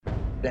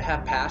To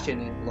have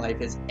passion in life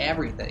is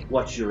everything.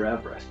 What's your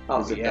Everest? Oh,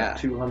 Is it yeah. that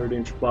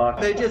 200-inch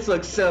box? They just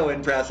look so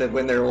impressive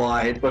when they're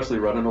wide. Especially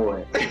running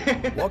away.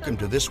 Welcome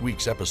to this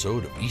week's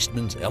episode of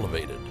Eastman's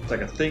Elevated. It's like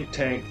a think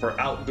tank for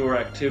outdoor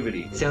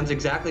activity. Sounds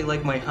exactly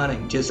like my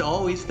hunting. Just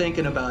always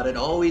thinking about it,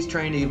 always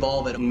trying to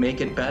evolve it and make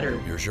it better.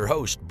 Here's your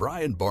host,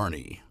 Brian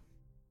Barney.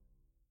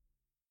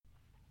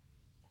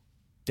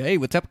 Hey,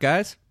 what's up,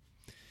 guys?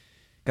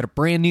 Got a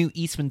brand new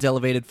Eastman's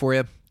Elevated for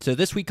you. So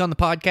this week on the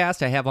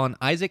podcast, I have on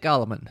Isaac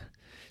Alleman.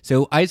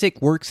 So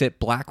Isaac works at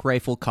Black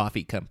Rifle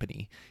Coffee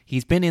Company.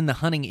 He's been in the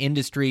hunting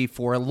industry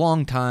for a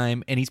long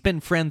time, and he's been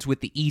friends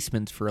with the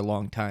Eastmans for a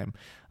long time.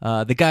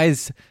 The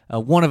guy's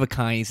one of a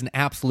kind. He's an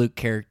absolute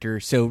character,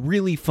 so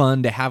really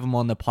fun to have him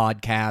on the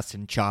podcast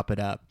and chop it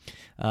up.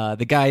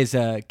 The guy's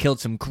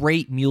killed some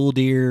great mule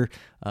deer.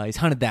 He's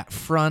hunted that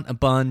front a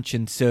bunch,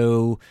 and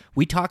so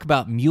we talk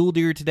about mule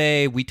deer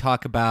today. We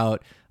talk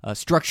about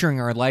structuring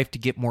our life to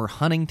get more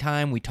hunting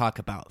time. We talk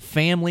about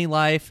family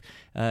life.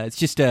 It's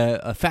just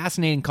a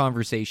fascinating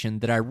conversation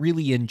that I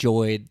really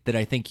enjoyed, that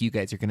I think you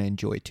guys are going to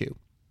enjoy too.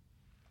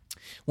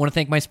 I want to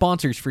thank my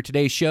sponsors for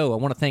today's show. I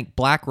want to thank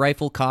Black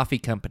Rifle Coffee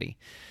Company.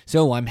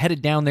 So I'm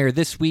headed down there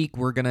this week.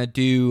 We're going to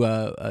do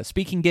a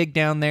speaking gig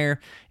down there,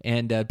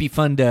 and be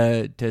fun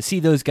to see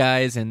those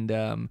guys and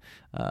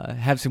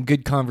have some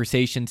good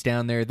conversations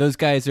down there. Those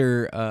guys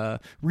are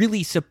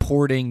really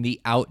supporting the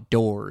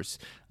outdoors,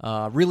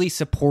 really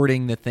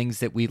supporting the things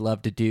that we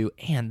love to do,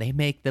 and they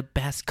make the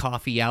best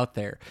coffee out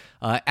there.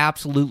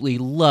 Absolutely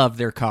love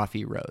their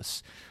coffee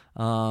roasts.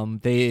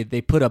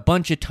 They put a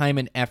bunch of time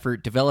and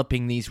effort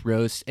developing these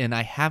roasts, and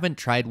I haven't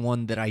tried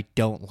one that I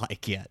don't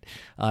like yet.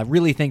 I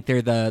really think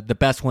they're the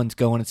best ones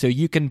going. And so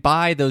you can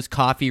buy those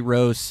coffee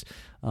roasts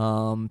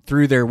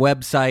through their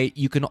website.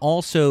 You can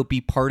also be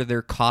part of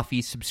their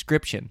coffee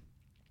subscription.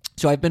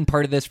 So I've been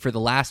part of this for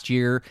the last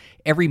year.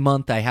 Every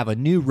month I have a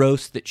new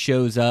roast that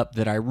shows up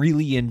that I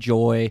really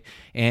enjoy,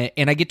 and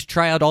I get to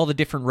try out all the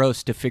different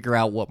roasts to figure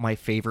out what my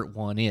favorite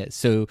one is.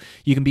 So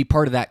you can be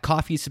part of that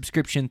coffee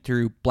subscription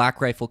through Black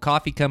Rifle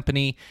Coffee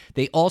Company.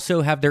 They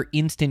also have their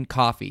instant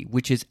coffee,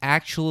 which is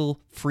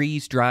actual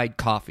freeze-dried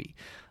coffee.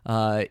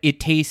 It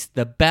tastes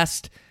the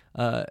best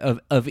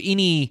of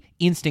any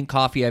instant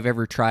coffee I've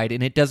ever tried,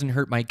 and it doesn't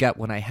hurt my gut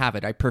when I have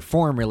it. I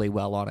perform really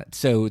well on it.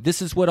 So this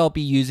is what I'll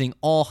be using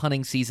all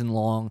hunting season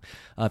long.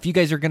 If you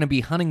guys are going to be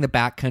hunting the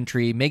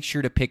backcountry, make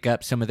sure to pick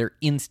up some of their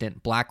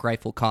instant Black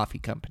Rifle Coffee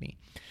Company.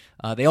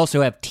 They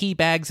also have tea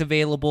bags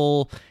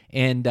available,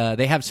 and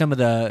they have some of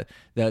the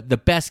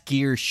best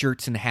gear,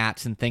 shirts and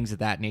hats and things of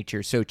that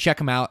nature. So check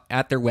them out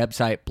at their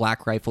website,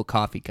 Black Rifle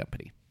Coffee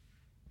Company.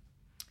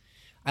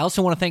 I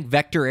also want to thank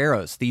Vector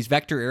Arrows. These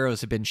Vector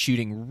Arrows have been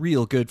shooting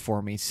real good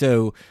for me.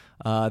 So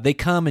they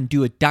come and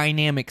do a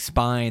dynamic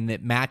spine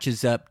that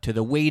matches up to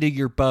the weight of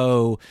your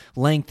bow,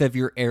 length of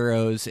your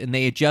arrows, and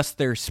they adjust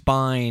their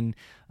spine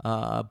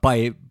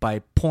by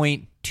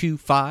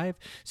 0.25,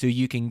 so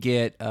you can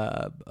get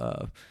a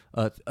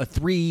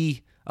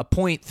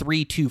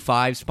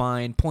 0.325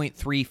 spine,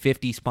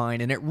 0.350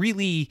 spine, and it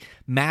really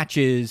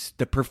matches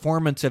the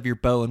performance of your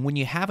bow. And when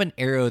you have an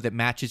arrow that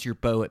matches your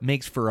bow, it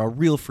makes for a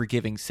real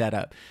forgiving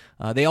setup.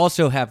 They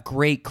also have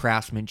great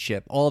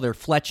craftsmanship. All their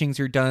fletchings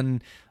are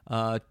done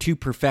to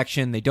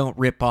perfection. They don't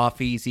rip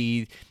off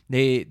easy.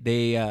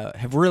 They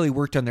have really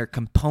worked on their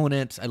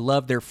components. I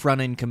love their front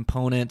end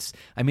components.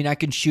 I mean, I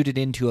can shoot it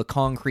into a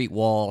concrete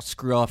wall,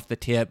 screw off the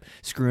tip,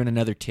 screw in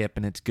another tip,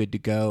 and it's good to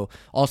go.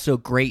 Also,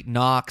 great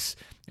nocks.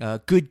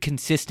 Good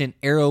consistent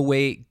arrow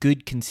weight,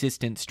 good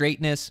consistent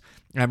straightness.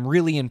 I'm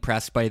really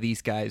impressed by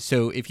these guys.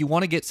 So if you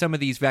want to get some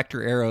of these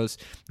Vector arrows,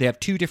 they have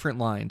two different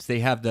lines. They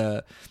have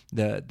the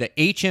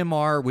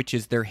HMR, which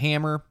is their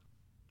hammer,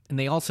 and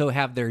they also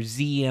have their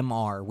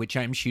ZMR, which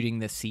I'm shooting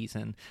this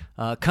season.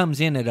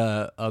 Comes in at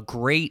a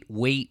great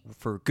weight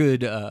for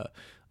good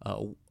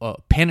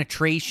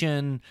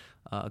penetration,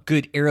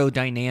 good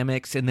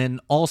aerodynamics, and then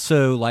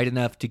also light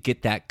enough to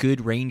get that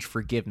good range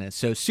forgiveness.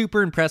 So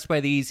super impressed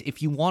by these.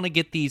 If you want to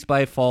get these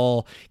by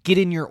fall, get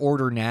in your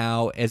order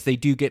now, as they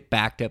do get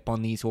backed up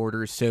on these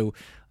orders. So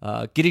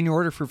get in your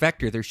order for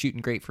Vector. They're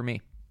shooting great for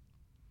me.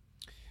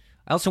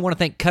 I also want to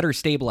thank Cutter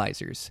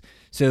Stabilizers.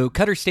 So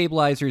Cutter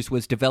Stabilizers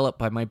was developed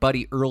by my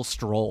buddy Earl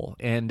Stroll,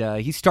 and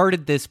he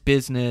started this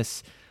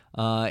business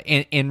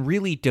and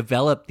really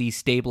develop these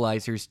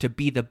stabilizers to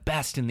be the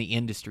best in the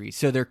industry.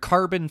 So they're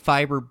carbon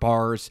fiber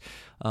bars,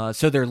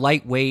 so they're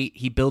lightweight.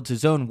 He builds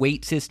his own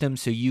weight system,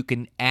 so you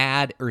can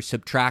add or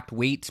subtract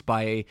weights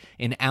by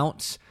an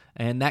ounce,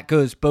 and that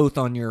goes both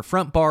on your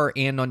front bar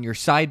and on your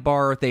side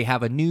bar. They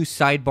have a new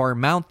sidebar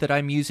mount that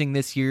I'm using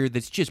this year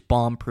that's just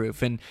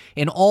bomb-proof, and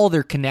all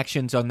their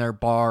connections on their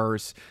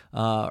bars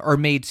are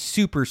made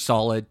super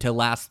solid to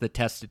last the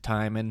test of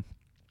time.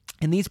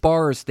 And these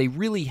bars, they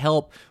really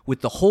help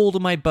with the hold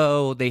of my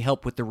bow. They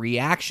help with the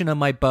reaction of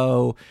my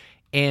bow.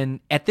 And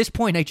at this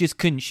point, I just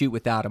couldn't shoot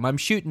without them. I'm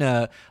shooting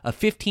a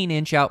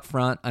 15-inch out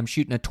front. I'm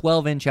shooting a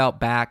 12-inch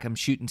out back. I'm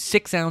shooting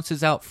 6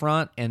 ounces out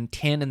front and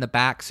 10 in the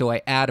back. So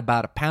I add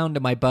about a pound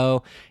to my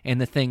bow, and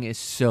the thing is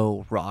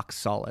so rock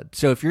solid.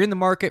 So if you're in the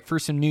market for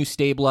some new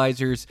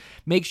stabilizers,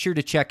 make sure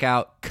to check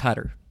out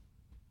Cutter.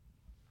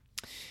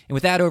 And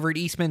with that, over at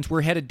Eastman's,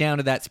 we're headed down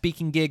to that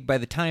speaking gig. By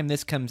the time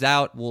this comes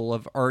out, we'll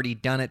have already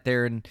done it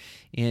there at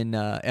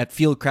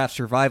Fieldcraft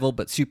Survival,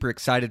 but super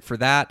excited for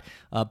that.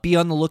 Be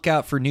on the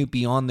lookout for new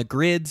Beyond the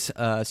Grids.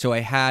 So I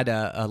had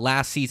a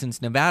last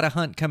season's Nevada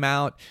hunt come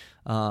out.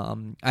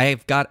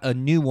 I've got a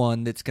new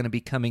one that's going to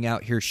be coming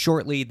out here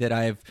shortly that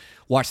I've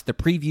watched the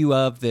preview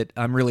of that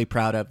I'm really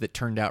proud of, that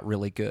turned out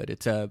really good.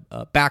 It's a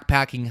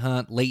backpacking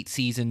hunt, late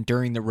season,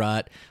 during the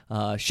rut.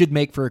 Should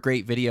make for a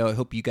great video. I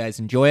hope you guys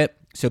enjoy it.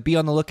 So be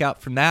on the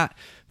lookout from that,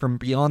 from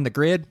Beyond the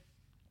Grid.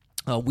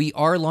 We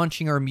are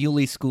launching our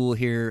Muley School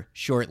here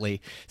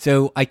shortly.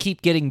 So I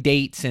keep getting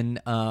dates,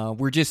 and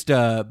we're just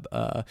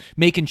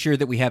making sure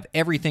that we have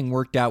everything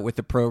worked out with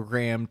the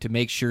program to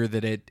make sure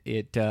that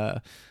it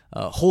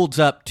holds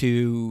up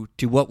to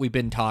what we've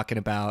been talking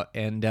about.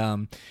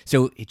 And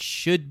so it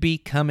should be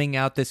coming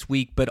out this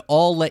week, but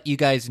I'll let you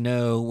guys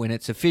know when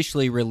it's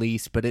officially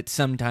released, but it's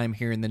sometime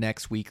here in the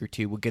next week or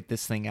two. We'll get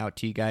this thing out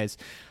to you guys.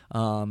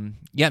 I'm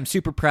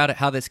super proud of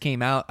how this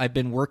came out. I've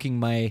been working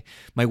my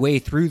way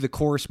through the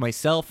course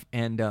myself,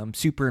 and I'm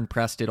super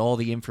impressed at all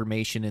the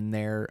information in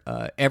there,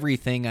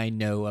 everything I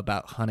know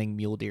about hunting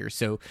mule deer.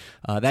 So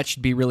that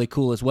should be really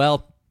cool as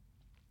well.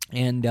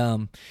 And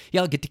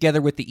I'll get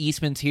together with the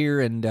Eastmans here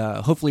and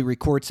hopefully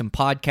record some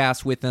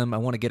podcasts with them. I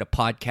want to get a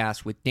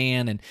podcast with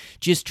Dan, and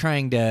just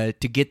trying to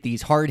get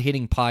these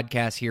hard-hitting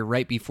podcasts here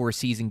right before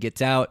season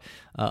gets out.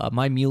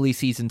 My muley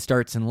season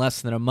starts in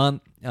less than a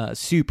month.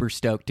 Super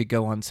stoked to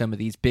go on some of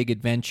these big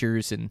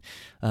adventures, and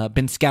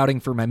been scouting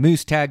for my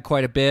moose tag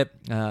quite a bit,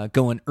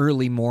 going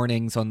early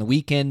mornings on the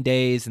weekend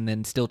days, and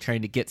then still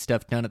trying to get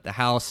stuff done at the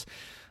house.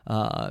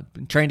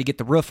 Trying to get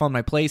the roof on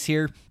my place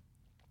here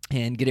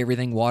and get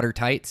everything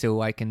watertight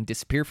so I can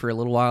disappear for a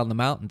little while in the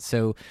mountains.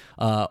 So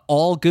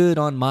all good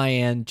on my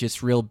end,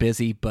 just real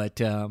busy,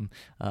 but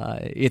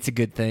it's a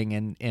good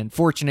thing, and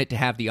fortunate to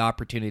have the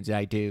opportunities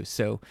I do.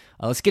 So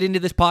let's get into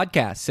this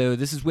podcast. So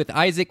this is with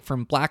Isaac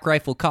from Black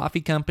Rifle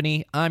Coffee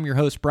Company. I'm your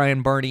host,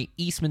 Brian Barney.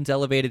 Eastman's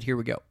Elevated. Here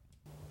we go.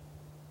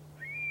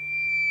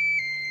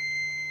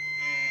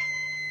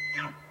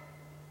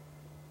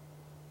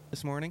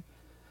 This morning?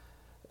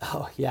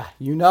 Oh, yeah,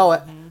 you know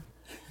it.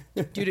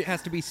 Dude, it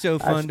has to be so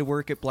fun to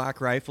work at Black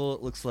Rifle.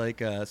 It looks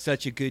like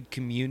such a good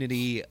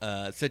community,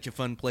 such a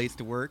fun place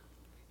to work.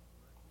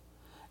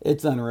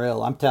 It's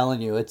unreal. I'm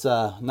telling you, it's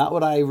not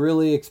what I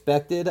really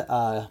expected.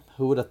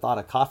 Who would have thought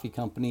a coffee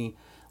company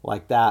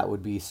like that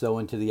would be so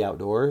into the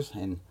outdoors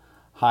and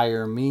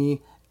hire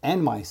me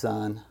and my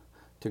son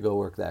to go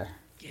work there?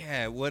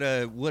 Yeah, what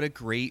a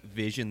great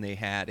vision they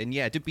had. And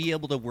yeah, to be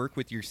able to work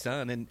with your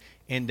son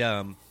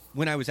and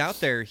when I was out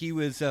there, he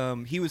was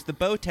the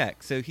bow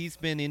tech, so he's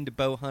been into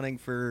bow hunting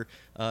for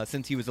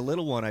since he was a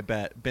little one. I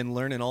bet been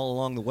learning all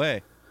along the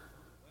way.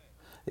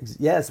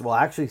 Yes, well,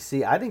 actually,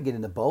 see, I didn't get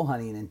into bow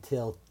hunting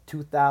until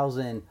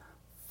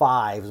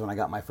 2005 is when I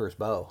got my first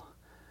bow,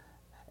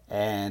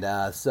 and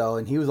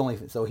he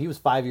was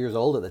 5 years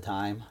old at the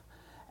time,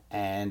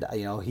 and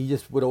he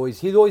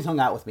always hung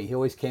out with me. He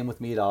always came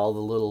with me to all the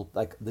little,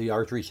 like, the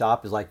archery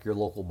shop is like your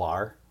local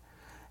bar.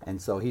 And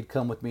so he'd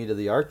come with me to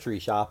the archery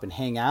shop and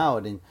hang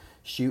out and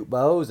shoot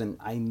bows. And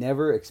I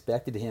never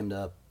expected him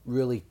to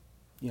really,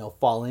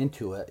 fall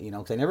into it,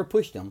 because I never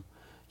pushed him.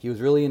 He was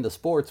really into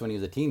sports when he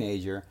was a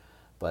teenager.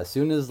 But as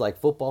soon as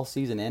like football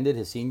season ended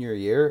his senior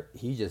year,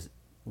 he just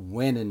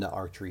went into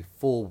archery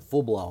full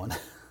blown.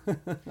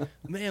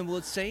 Man, well,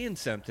 it's saying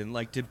something.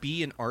 Like, to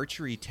be an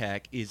archery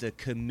tech is a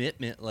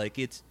commitment. Like,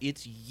 it's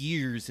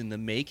years in the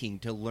making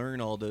to learn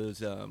all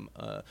those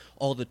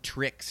all the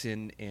tricks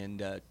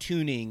and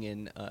tuning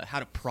and how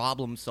to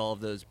problem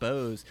solve those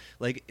bows.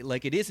 Like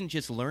it isn't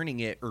just learning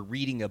it or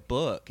reading a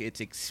book.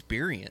 It's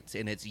experience,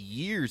 and it's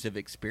years of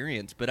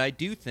experience. But I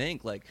do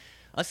think, like,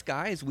 us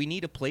guys, we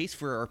need a place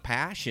for our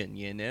passion,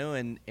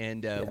 and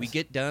Yes. We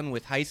get done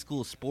with high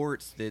school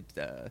sports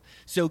that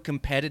so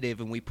competitive,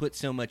 and we put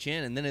so much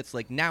in, and then it's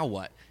like, now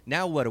what?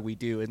 Now what do we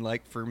do? And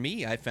like for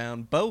me, I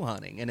found bow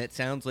hunting, and it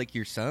sounds like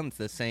your son's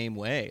the same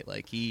way.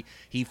 Like he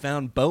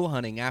found bow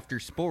hunting after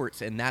sports,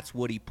 and that's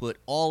what he put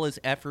all his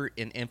effort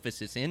and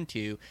emphasis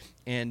into.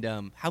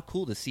 And how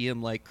cool to see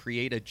him like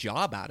create a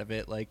job out of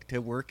it, like to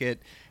work at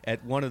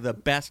one of the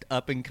best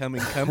up and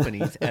coming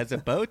companies as a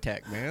bow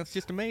tech, man. It's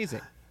just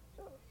amazing.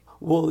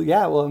 Well,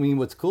 yeah. Well, I mean,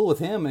 what's cool with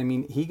him,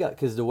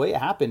 because the way it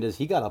happened is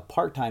he got a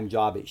part-time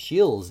job at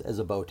Shields as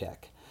a bow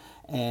tech.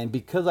 And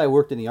because I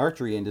worked in the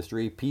archery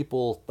industry,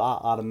 people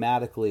thought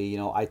automatically,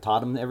 I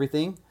taught them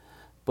everything.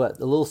 But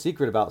the little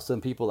secret about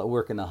some people that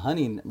work in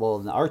in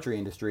the archery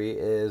industry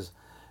is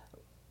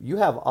you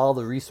have all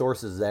the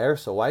resources there.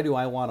 So why do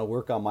I want to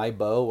work on my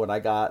bow when I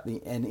got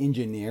an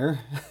engineer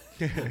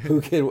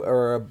who can,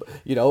 or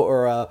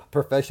a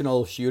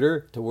professional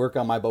shooter to work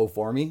on my bow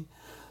for me?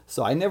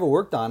 So I never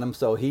worked on him.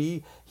 So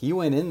he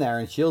went in there,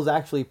 and Shields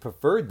actually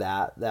preferred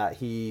that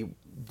he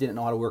didn't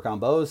know how to work on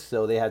bows.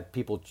 So they had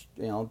people,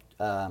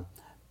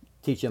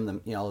 teach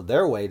him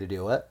their way to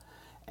do it.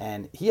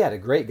 And he had a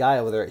great guy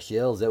over there at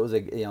Shields. It was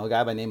a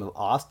guy by the name of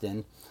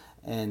Austin.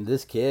 And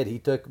this kid, he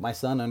took my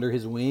son under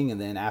his wing, and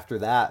then after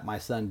that, my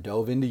son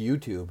dove into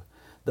YouTube.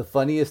 The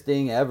funniest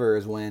thing ever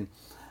is when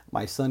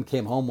my son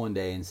came home one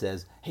day and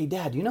says, "Hey,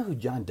 Dad, do you know who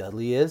John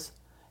Dudley is?"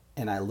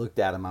 And I looked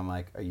at him. I'm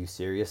like, "Are you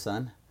serious,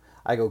 son?"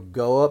 I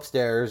go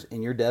upstairs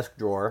in your desk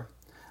drawer.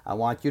 I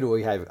want you to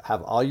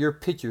have all your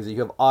pictures that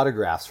you have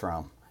autographs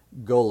from.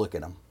 Go look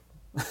at them.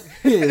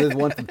 There's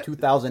one from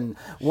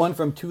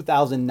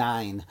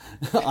 2009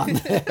 on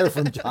there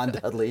from John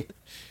Dudley.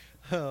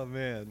 Oh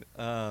man,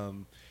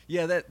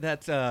 yeah,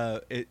 that's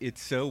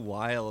it's so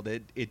wild.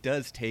 It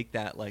does take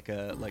that like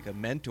a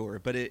mentor,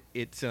 but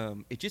it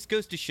just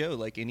goes to show,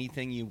 like,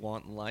 anything you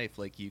want in life,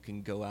 like, you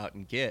can go out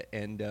and get.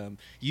 And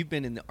you've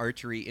been in the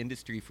archery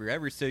industry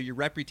forever, so your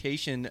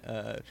reputation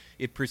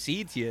it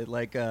precedes you.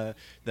 Like the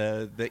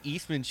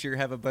Eastmans sure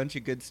have a bunch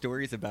of good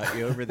stories about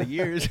you over the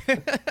years.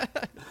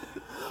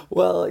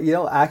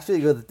 Well,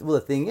 actually,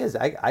 the thing is,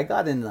 I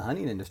got into the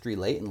hunting industry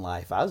late in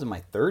life. I was in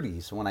my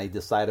 30s when I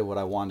decided what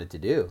I wanted to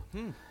do.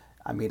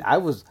 I mean,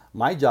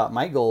 my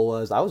goal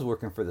was, I was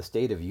working for the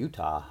state of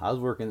Utah. I was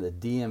working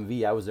at the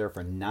DMV. I was there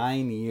for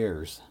 9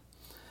 years,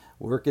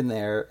 working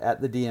there at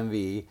the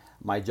DMV.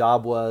 My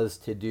job was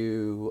to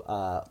do,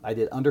 I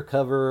did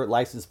undercover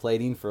license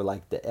plating for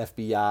like the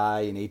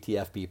FBI and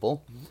ATF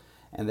people.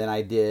 And then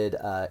I did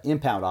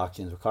impound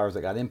auctions with cars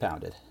that got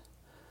impounded.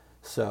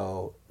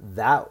 So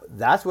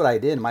that's what I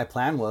did. My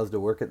plan was to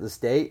work at the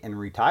state and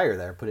retire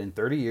there, put in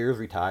 30 years,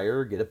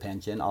 retire, get a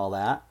pension, all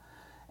that.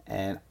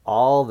 And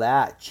all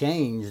that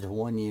changed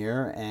one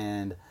year,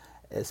 and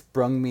it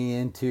sprung me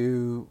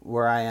into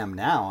where I am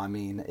now. I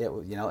mean, it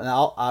and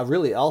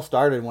all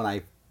started when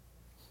I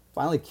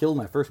finally killed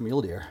my first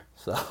mule deer.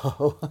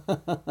 So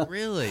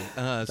really,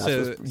 yes,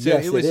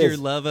 it was your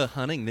love of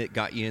hunting that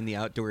got you in the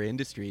outdoor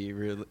industry.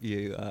 You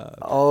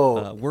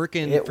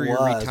working for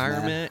your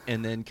retirement, man.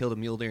 And then killed a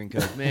mule deer and go,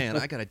 man,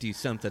 I got to do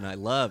something I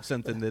love,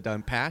 something that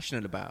I'm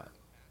passionate about.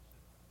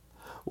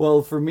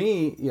 Well, for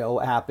me,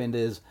 what happened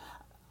is,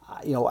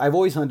 I've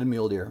always hunted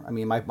mule deer. I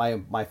mean,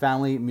 my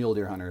family, mule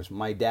deer hunters.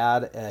 My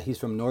dad, he's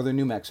from northern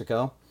New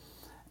Mexico,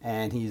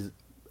 and he's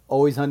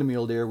always hunted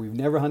mule deer. We've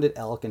never hunted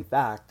elk. In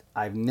fact,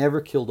 I've never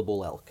killed a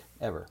bull elk,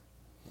 ever.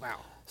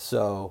 Wow.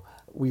 So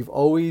we've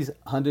always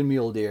hunted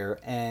mule deer,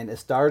 and it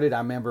started, I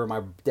remember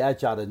my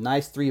dad shot a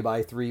nice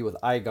 3x3 with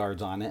eye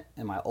guards on it,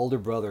 and my older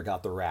brother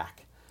got the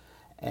rack.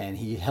 And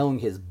he hung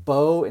his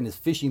bow and his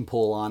fishing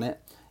pole on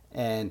it,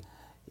 and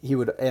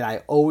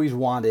I always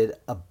wanted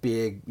a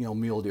big,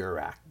 mule deer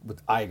rack with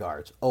eye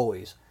guards,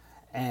 always.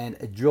 And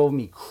it drove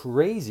me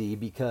crazy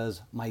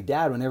because my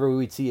dad, whenever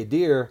we'd see a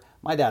deer,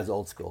 my dad's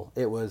old school.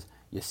 It was,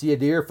 you see a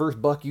deer, first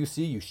buck you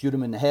see, you shoot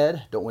him in the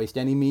head, don't waste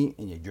any meat,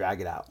 and you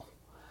drag it out.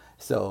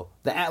 So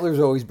the antlers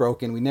are always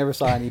broken. We never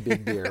saw any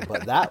big deer,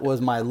 but that was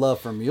my love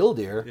for mule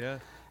deer. Yeah.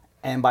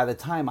 And by the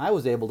time I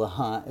was able to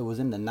hunt, it was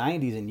in the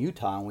 90s in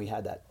Utah, and we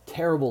had that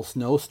terrible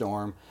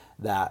snowstorm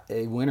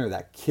a winter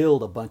that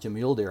killed a bunch of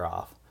mule deer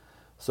off.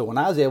 So when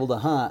I was able to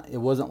hunt, it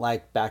wasn't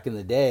like back in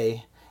the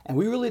day, and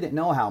we really didn't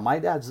know how. My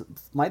dad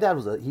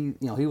was he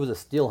was a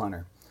steel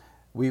hunter.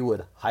 We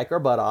would hike our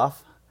butt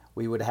off.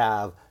 We would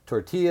have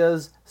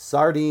tortillas,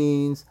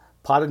 sardines,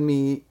 potted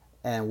meat,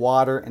 and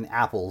water and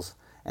apples,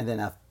 and then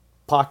a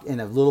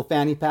little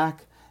fanny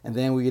pack. And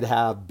then we'd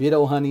have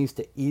Bido honeys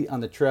to eat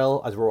on the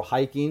trail as we're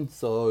hiking,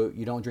 so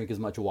you don't drink as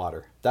much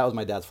water. That was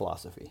my dad's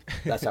philosophy.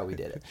 That's how we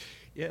did it.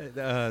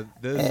 Yeah,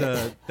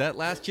 that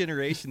last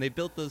generation, they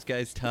built those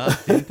guys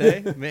tough, didn't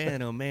they?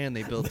 Man, oh man,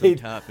 they built them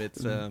tough.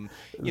 It's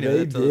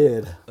they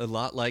did a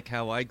lot like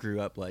how I grew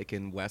up, like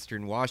in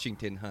Western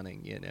Washington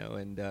hunting,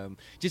 and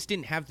just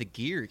didn't have the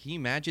gear. Can you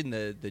imagine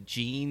the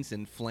jeans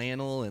and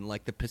flannel, and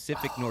like the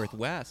Pacific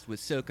Northwest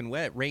was soaking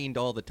wet, rained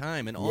all the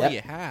time, and all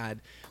you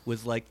had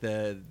was like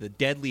the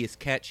deadliest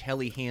catch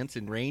Helly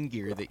Hansen rain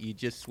gear that you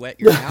just sweat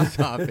your ass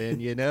off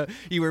in.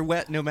 You were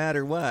wet no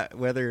matter what,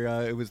 whether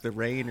it was the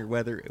rain or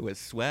whether it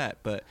was sweat.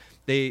 But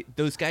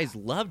those guys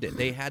loved it.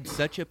 They had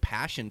such a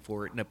passion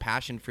for it and a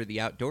passion for the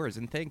outdoors,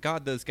 and thank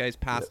God those guys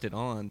passed it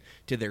on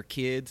to their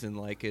kids, and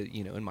like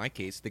in my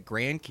case, the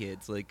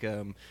grandkids. Like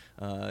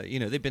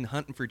they've been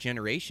hunting for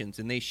generations,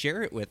 and they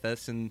share it with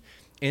us. And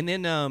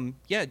then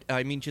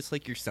I mean, just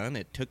like your son,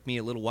 it took me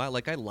a little while.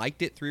 Like, I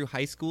liked it through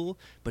high school,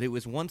 but it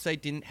was once I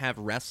didn't have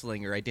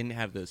wrestling or I didn't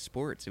have those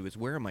sports, it was,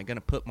 where am I going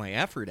to put my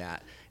effort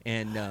at?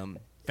 And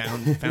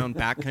found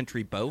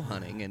backcountry bow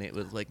hunting, and it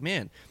was like,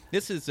 man,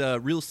 this is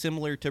real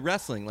similar to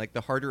wrestling. Like,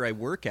 the harder I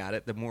work at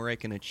it, the more I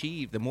can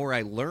achieve. The more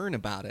I learn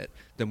about it,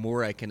 the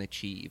more I can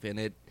achieve.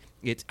 And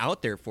it's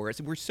out there for us,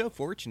 and we're so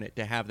fortunate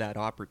to have that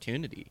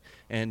opportunity.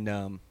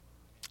 And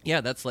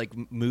that's like,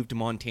 move to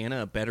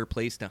Montana, a better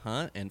place to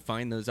hunt and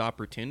find those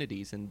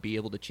opportunities and be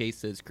able to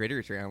chase those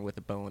critters around with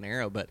a bow and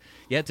arrow. But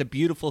yeah, it's a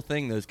beautiful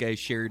thing. Those guys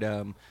shared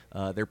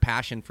their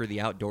passion for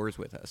the outdoors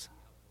with us.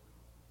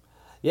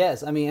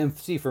 Yes, I mean, and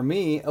see, for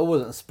me, it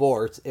wasn't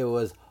sports. It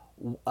was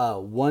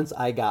once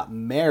I got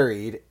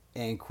married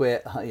and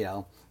quit,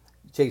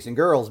 chasing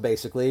girls.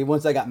 Basically,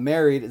 once I got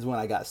married is when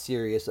I got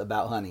serious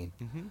about hunting.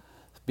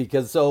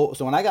 Because so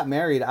when I got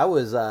married, I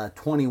was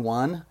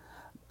 21,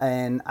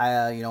 and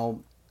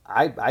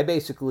I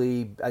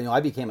basically, I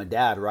became a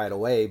dad right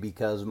away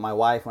because my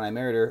wife, when I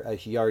married her,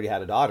 she already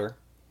had a daughter,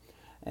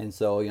 and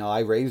so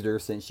I raised her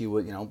since she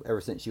was, ever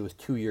since she was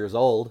 2 years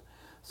old.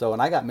 So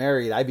when I got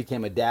married, I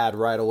became a dad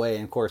right away,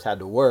 and of course had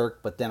to work.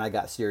 But then I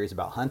got serious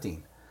about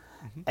hunting,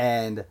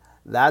 and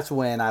that's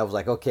when I was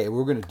like, okay,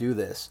 we're going to do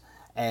this.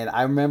 And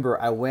I remember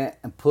I went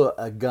and put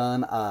a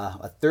gun,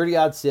 a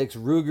 30-06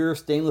 Ruger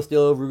stainless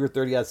steel Ruger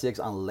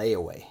 30-06 on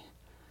layaway.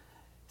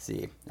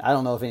 See, I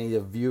don't know if any of the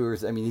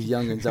viewers, I mean, these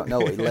young ones don't know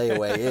what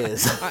layaway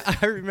is.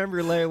 I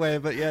remember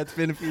layaway, but yeah, it's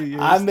been a few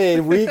years. I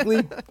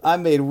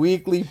made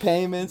weekly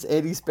payments.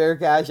 Any spare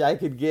cash I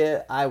could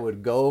get, I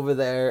would go over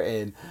there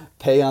and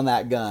pay on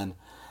that gun.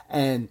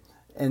 And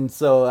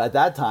so at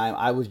that time,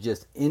 I was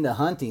just into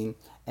hunting.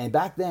 And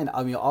back then,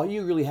 I mean, all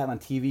you really had on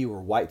TV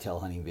were whitetail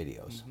hunting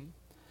videos.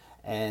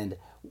 And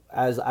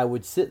as I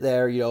would sit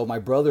there, my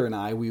brother and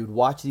I, we would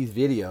watch these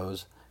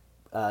videos.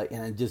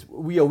 And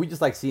we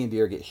just like seeing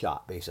deer get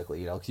shot,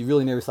 basically, because you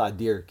really never saw a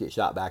deer get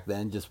shot back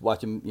then. Just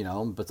watch them,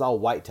 but it's all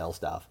whitetail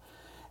stuff.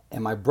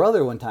 And my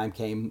brother one time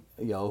came,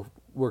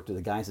 worked with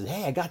a guy and says,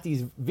 "Hey, I got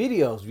these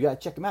videos. You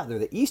got to check them out. They're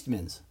the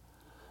Eastmans."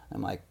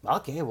 I'm like,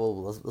 "Okay,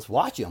 well, let's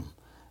watch them."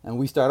 And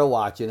we started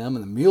watching them,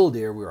 and the mule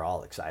deer, we were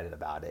all excited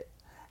about it.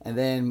 And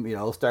then,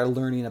 started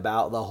learning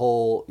about the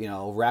whole,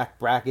 rack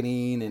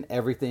bracketing and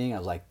everything. I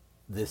was like,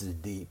 this is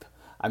deep.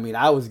 I mean,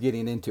 I was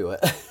getting into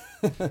it.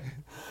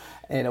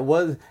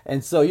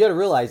 And so you got to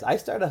realize I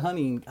started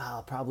hunting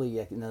probably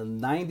in the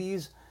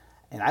 90s,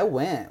 and I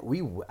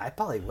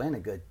probably went a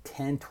good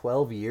 10,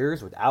 12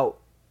 years without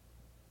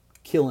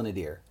killing a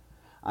deer.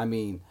 I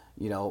mean,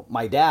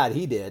 my dad,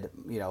 he did,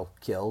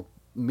 killed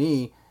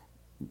me,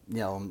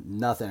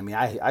 nothing. I mean,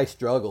 I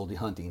struggled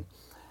hunting.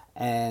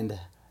 And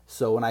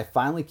so when I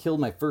finally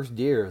killed my first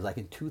deer, it was like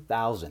in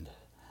 2000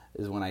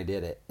 is when I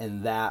did it.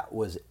 And that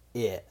was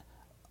it.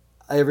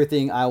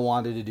 Everything I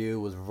wanted to do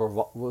was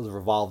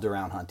revolved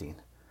around hunting.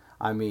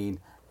 I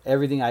mean,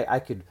 everything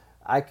I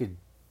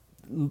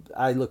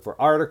looked for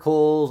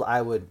articles.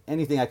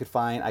 Anything I could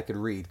find, I could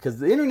read, because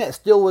the internet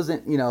still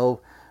wasn't,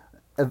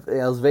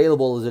 as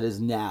available as it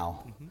is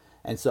now.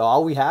 And so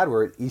all we had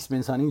were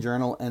Eastman's Hunting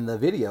Journal and the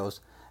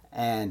videos.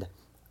 And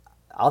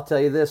I'll tell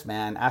you this,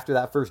 man, after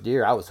that first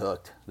deer, I was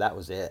hooked. That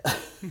was it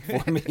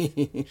for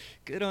me.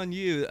 Good on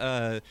you.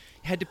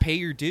 Had to pay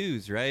your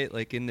dues, right?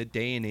 Like in the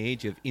day and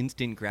age of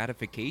instant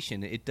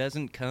gratification, it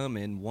doesn't come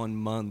in 1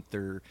 month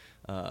or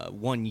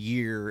 1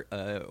 year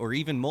or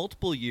even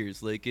multiple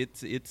years. Like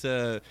it's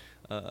a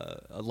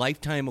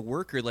lifetime of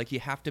worker. Like you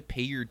have to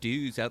pay your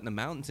dues out in the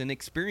mountains, and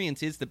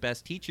experience is the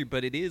best teacher.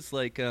 But it is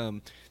like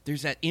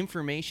there's that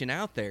information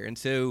out there, and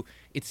so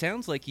it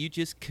sounds like you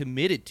just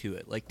committed to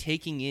it, like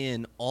taking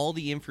in all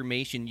the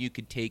information you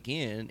could take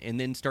in, and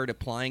then start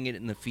applying it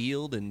in the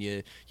field. And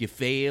you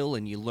fail,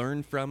 and you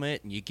learn from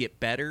it, and you get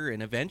better,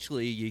 and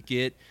eventually you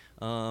get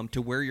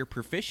to where you're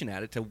proficient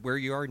at it, to where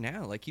you are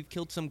now. Like you've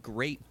killed some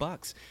great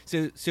bucks.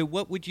 So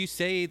what would you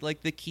say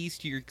like the keys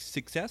to your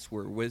success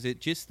were? Was it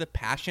just the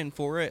passion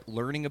for it,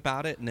 learning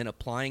about it, and then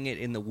applying it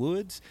in the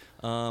woods,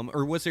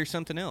 or was there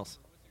something else?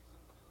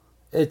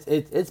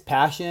 It's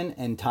passion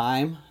and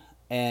time,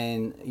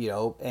 and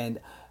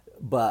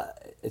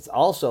but it's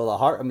also the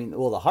hard. I mean,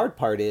 well, the hard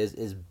part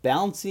is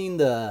balancing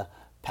the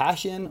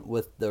passion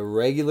with the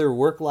regular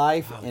work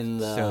life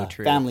and the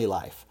family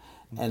life.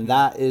 And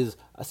that is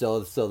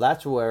so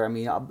that's where, I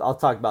mean, I'll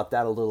talk about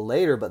that a little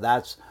later, but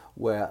that's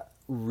where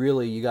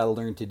really you got to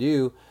learn to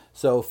do.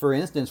 So for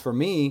instance, for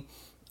me,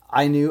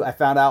 I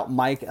found out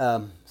Mike,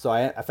 I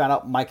found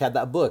out Mike had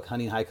that book,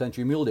 Hunting High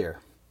Country Mule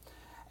Deer.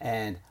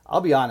 And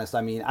I'll be honest,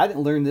 I mean, I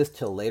didn't learn this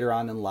till later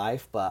on in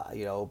life, but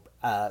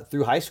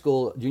through high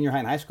school, junior high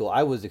and high school,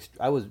 I was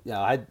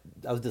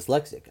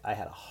dyslexic. I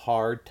had a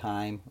hard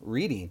time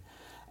reading,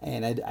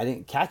 and I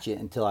didn't catch it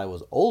until I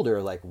was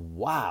older. Like,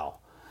 wow.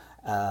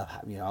 How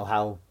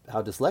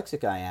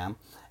dyslexic I am.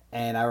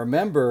 And I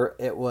remember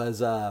it was,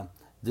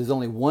 there's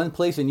only one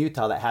place in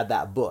Utah that had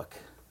that book,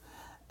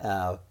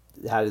 had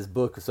his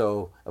book.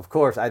 So of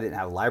course I didn't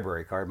have a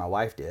library card. My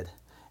wife did.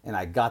 And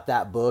I got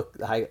that book,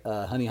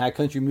 Hunting High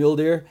Country Mule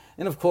Deer.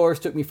 And of course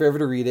took me forever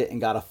to read it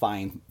and got a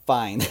fine.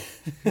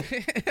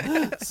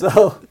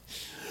 So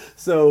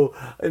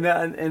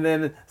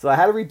I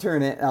had to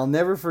return it, and I'll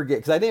never forget,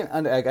 because I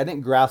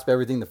didn't grasp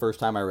everything the first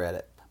time I read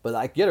it. But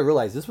like, you got to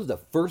realize this was the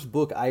first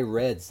book I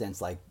read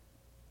since like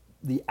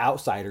The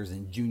Outsiders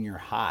in junior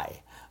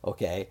high.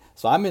 Okay,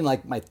 so I'm in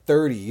like my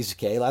 30s.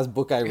 Okay, last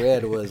book I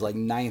read was like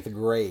 9th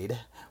grade,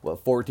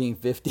 14,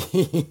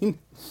 15,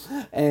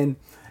 and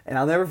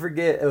I'll never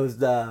forget. It was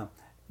the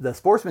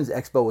Sportsman's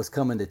Expo was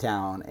coming to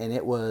town, and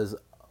it was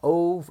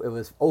 04. It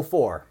was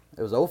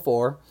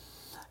 04,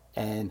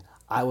 and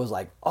I was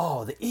like,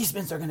 oh, the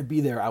Eastmans are going to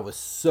be there. I was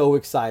so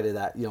excited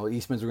that,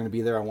 Eastmans were going to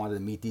be there. I wanted to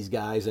meet these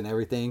guys and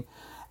everything.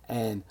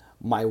 And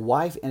my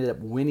wife ended up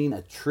winning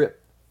a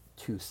trip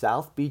to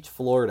South Beach,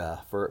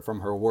 Florida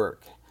from her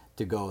work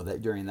to go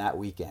during that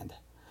weekend.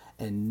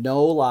 And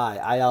no lie,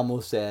 I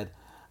almost said,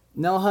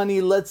 no,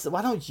 honey,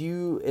 why don't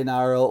you and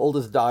our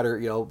oldest daughter,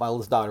 my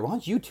oldest daughter, why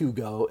don't you two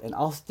go and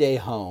I'll stay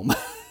home?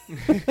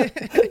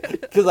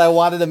 Because I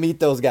wanted to meet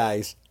those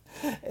guys.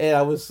 And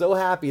I was so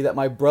happy that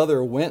my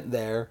brother went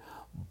there,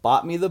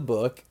 bought me the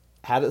book,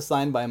 had it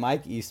signed by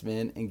Mike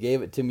Eastman, and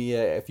gave it to me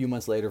a few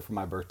months later for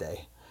my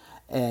birthday.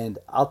 And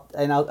I'll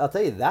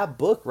tell you, that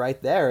book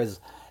right there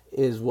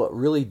is what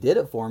really did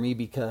it for me,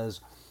 because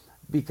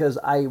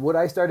what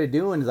I started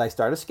doing is I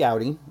started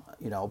scouting,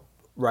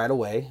 right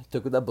away,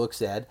 took what that book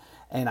said,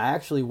 and I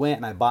actually went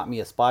and I bought me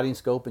a spotting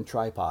scope and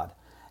tripod.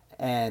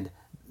 And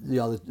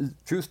the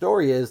true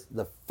story is,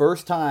 the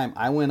first time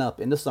I went up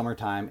in the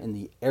summertime in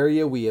the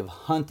area we have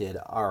hunted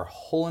our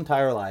whole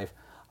entire life,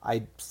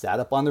 I sat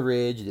up on the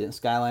ridge, didn't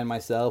skyline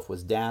myself,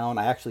 was down.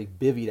 I actually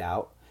bivvied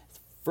out. It's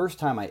the first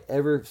time I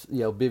ever,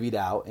 bivvied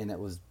out, and it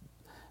was,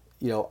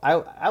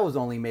 I was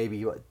only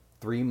maybe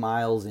 3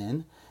 miles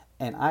in,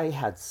 and I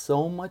had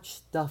so much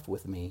stuff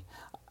with me.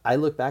 I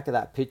look back at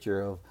that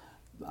picture of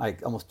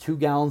like almost 2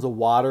 gallons of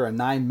water, a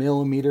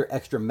 9mm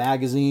extra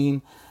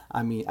magazine.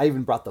 I mean, I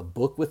even brought the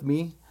book with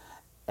me,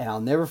 and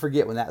I'll never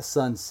forget when that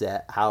sun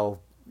set, how,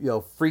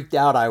 freaked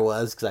out I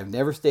was, because I've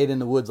never stayed in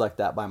the woods like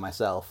that by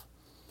myself.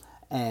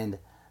 And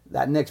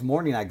that next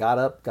morning I got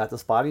up, got the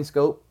spotting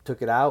scope,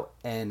 took it out,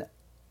 and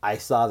I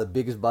saw the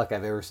biggest buck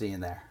I've ever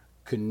seen there.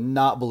 Could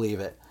not believe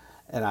it.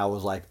 And I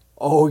was like,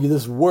 oh,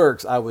 this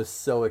works. I was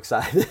so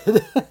excited.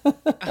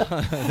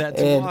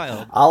 That's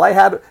wild. All I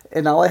had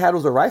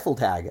was a rifle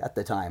tag at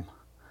the time.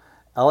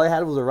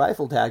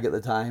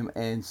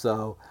 And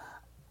so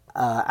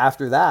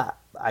after that,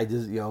 I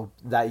just,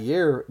 that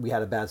year we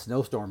had a bad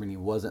snowstorm and he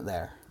wasn't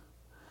there.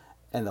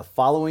 And the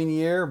following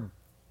year,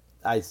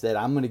 I said,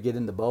 I'm going to get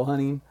into bow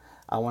hunting.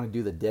 I want to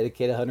do the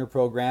dedicated hunter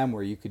program,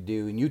 where you could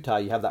do, in Utah,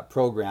 you have that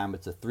program.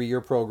 It's a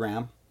 3-year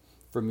program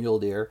for mule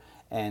deer.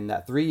 And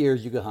that 3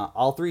 years, you could hunt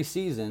all 3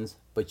 seasons,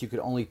 but you could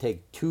only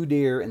take 2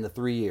 deer in the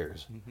 3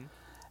 years. Mm-hmm.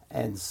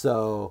 And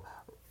so,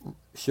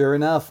 sure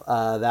enough,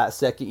 that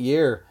second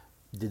year,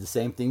 did the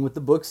same thing with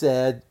the book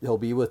said. He'll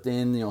be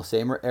within,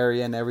 same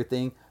area and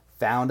everything.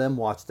 Found him,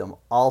 watched him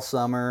all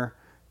summer,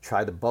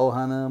 tried to bow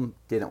hunt him,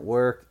 didn't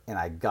work, and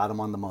I got him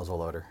on the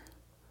muzzleloader.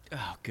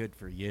 Oh, good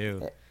for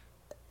you.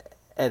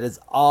 And it's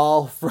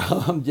all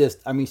from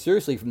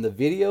seriously, from the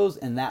videos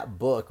and that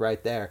book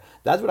right there.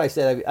 That's what I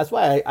said. That's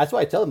why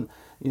I tell them,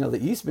 the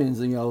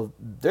Eastmans,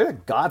 they're the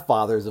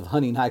godfathers of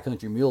hunting high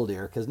country mule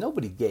deer, because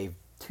nobody gave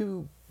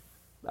 2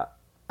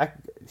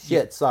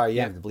 shits. Sorry,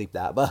 you have to bleep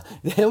that. But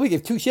we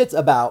gave 2 shits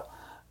about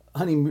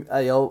hunting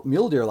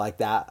mule deer like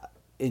that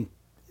in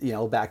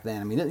back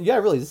then. I mean, yeah,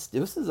 really, this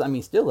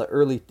is still the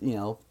early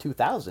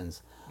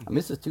 2000s. I mean,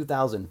 this is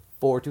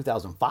 2004,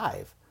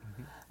 2005.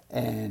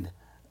 And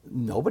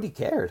nobody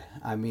cared,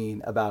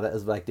 about it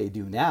as like they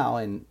do now.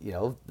 And,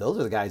 those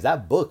are the guys.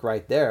 That book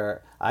right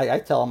there, I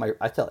tell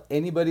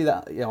anybody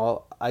that,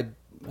 I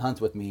hunts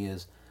with me,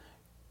 is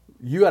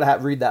you got to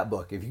read that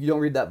book. If you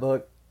don't read that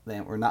book,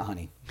 then we're not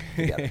hunting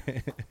together.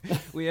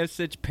 We have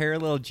such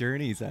parallel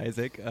journeys,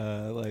 Isaac.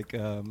 I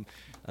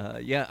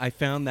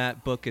found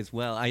that book as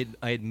well. I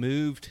had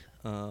moved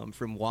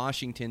from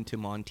Washington to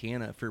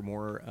Montana for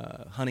more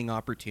hunting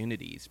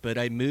opportunities, but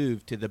I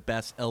moved to the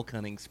best elk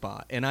hunting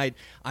spot, and I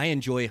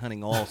enjoy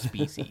hunting all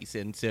species,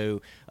 and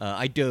so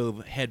I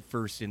dove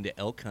headfirst into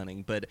elk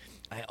hunting. But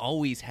I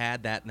always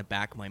had that in the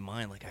back of my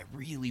mind, like I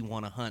really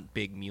want to hunt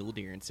big mule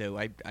deer, and so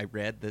I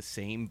read the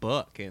same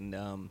book,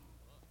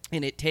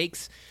 and it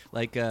takes,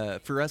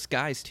 for us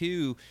guys,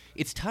 too,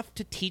 it's tough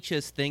to teach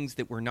us things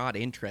that we're not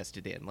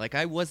interested in. Like,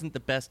 I wasn't the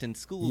best in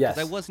school because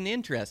I wasn't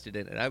interested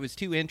in it. I was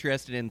too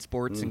interested in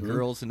sports and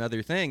girls and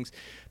other things.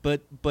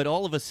 But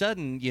all of a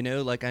sudden,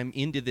 I'm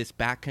into this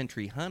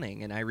backcountry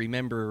hunting, and I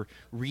remember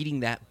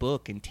reading that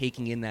book and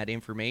taking in that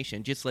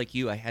information. Just like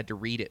you, I had to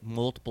read it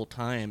multiple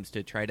times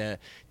to try to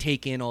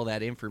take in all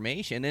that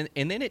information.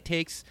 And then it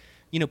takes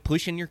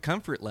pushing your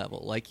comfort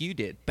level like you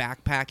did,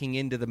 backpacking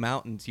into the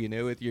mountains,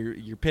 with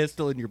your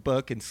pistol and your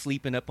book and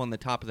sleeping up on the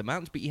top of the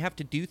mountains. But you have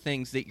to do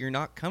things that you're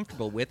not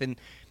comfortable with.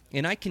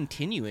 And I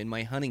continue in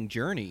my hunting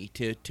journey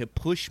to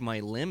push my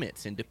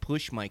limits and to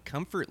push my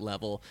comfort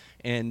level.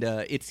 And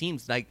it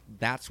seems like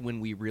that's when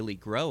we really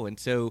grow. And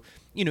so,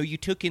 you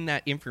took in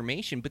that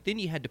information, but then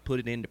you had to put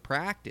it into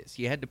practice.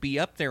 You had to be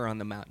up there on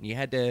the mountain. You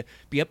had to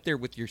be up there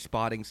with your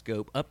spotting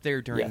scope, up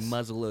there during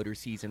muzzleloader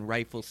season,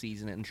 rifle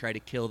season, and try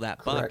to kill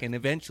that buck, and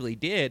eventually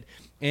did.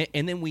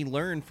 And then we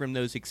learn from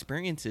those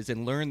experiences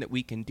and learn that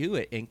we can do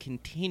it and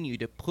continue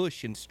to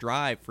push and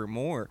strive for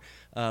more.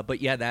 But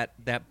yeah,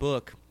 that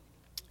book,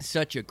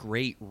 such a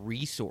great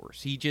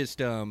resource. He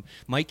just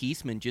Mike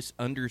Eastman just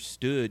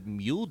understood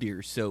mule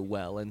deer so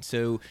well, and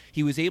so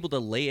he was able to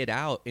lay it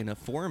out in a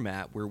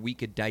format where we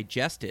could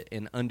digest it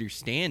and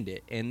understand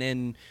it, and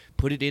then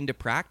put it into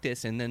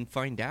practice, and then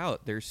find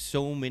out there's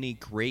so many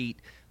great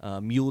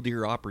mule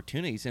deer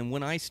opportunities. And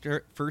when I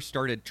first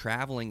started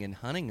traveling and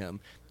hunting them,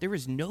 there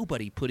was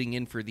nobody putting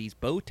in for these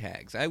bow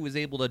tags. I was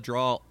able to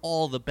draw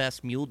all the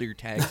best mule deer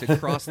tags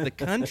across the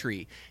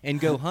country and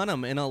go hunt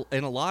them. And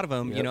a lot of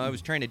them, I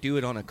was trying to do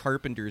it on a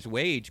carpenter's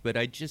wage, but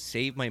I just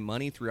saved my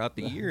money throughout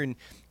the year. And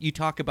you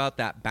talk about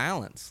that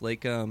balance.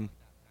 Like,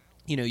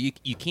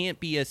 you can't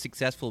be a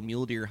successful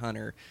mule deer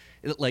hunter.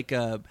 Like,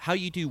 how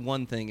you do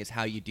one thing is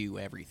how you do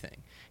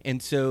everything. And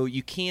so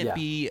you can't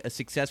be a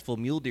successful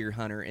mule deer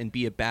hunter and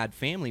be a bad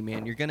family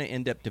man. You're going to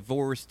end up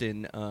divorced,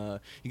 and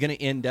you're going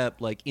to end up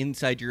like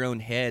inside your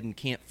own head and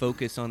can't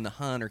focus on the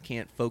hunt, or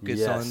can't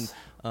focus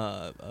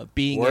on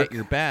being work at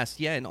your best.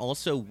 Yeah, and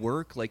also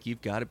work. Like,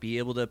 you've got to be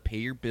able to pay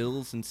your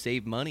bills and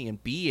save money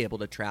and be able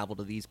to travel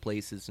to these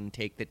places and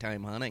take the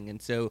time hunting.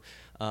 And so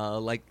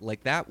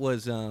like that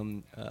was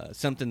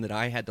something that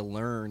I had to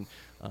learn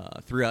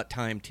throughout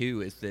time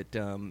too, is that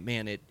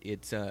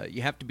it's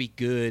you have to be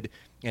good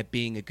at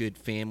being a good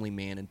family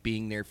man and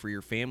being there for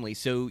your family,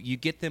 so you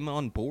get them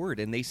on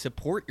board and they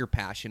support your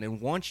passion and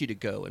want you to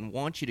go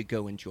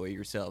enjoy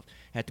yourself.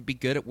 Have to be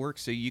good at work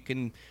so you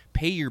can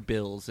pay your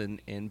bills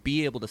and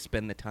be able to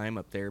spend the time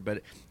up there.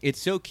 But it's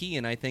so key,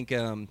 and I think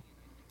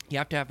you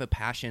have to have a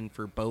passion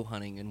for bow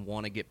hunting and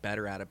want to get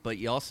better at it, but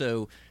you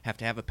also have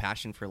to have a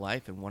passion for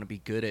life and want to be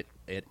good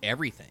at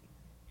everything.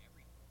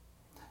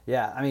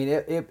 Yeah, I mean,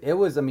 it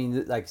was, I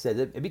mean, like I said,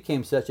 it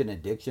became such an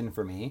addiction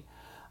for me.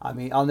 I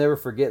mean, I'll never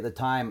forget the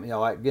time,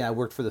 I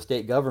worked for the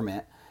state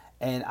government,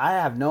 and I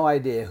have no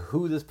idea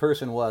who this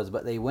person was,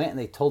 but they went and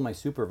they told my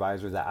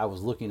supervisor that I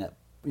was looking at,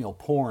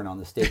 porn on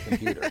the state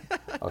computer,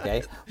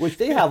 okay? Which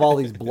they have all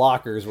these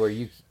blockers where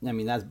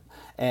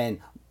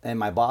and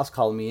my boss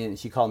called me in, and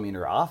she called me in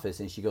her office,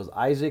 and she goes,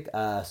 Isaac,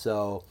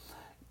 so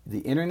the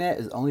internet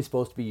is only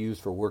supposed to be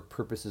used for work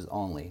purposes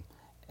only.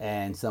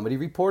 And somebody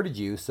reported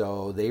you,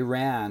 so they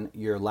ran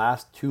your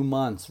last 2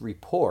 months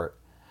report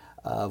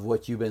of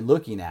what you've been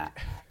looking at.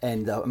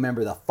 And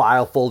remember, the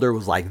file folder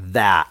was like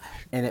that,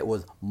 and it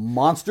was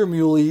Monster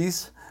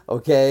Muleys,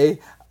 okay,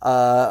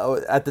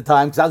 at the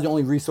time, because that was the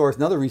only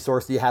another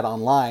resource you had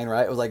online,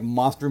 right? It was like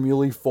Monster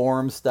Muley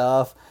forum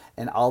stuff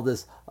and all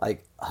this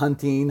like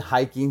hunting,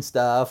 hiking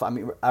stuff. I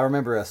mean, I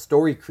remember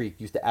Story Creek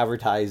used to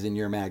advertise in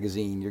your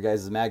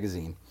guys'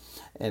 magazine.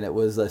 And it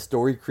was a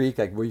Story Creek,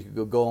 like where you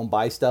could go and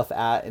buy stuff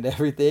at and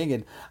everything.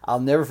 And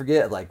I'll never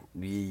forget, like,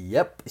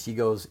 yep. She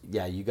goes,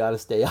 yeah, you got to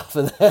stay off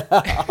of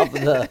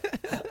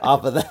that,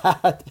 off of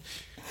that.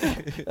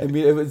 I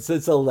mean, it's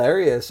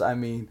hilarious. I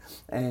mean,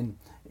 and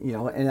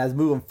as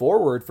moving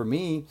forward for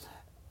me,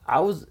 I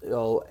was,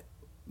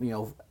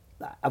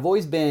 I've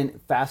always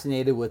been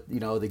fascinated with,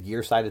 the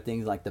gear side of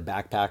things, like the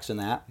backpacks and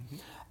that. Mm-hmm.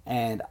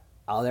 And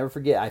I'll never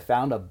forget, I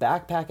found a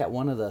backpack at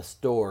one of the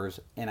stores,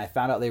 and I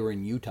found out they were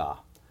in Utah.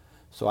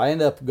 So I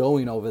ended up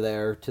going over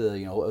there to,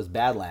 it was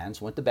Badlands,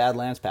 went to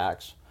Badlands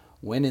Packs,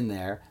 went in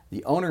there.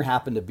 The owner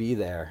happened to be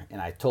there,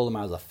 and I told him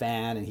I was a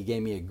fan, and he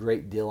gave me a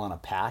great deal on a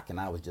pack, and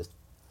I was just,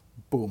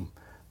 boom,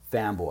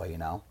 fanboy,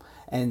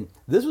 And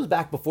this was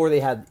back before they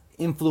had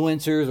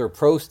influencers or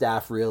pro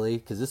staff, really,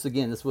 because this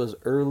was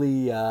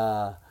early,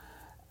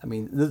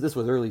 this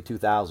was early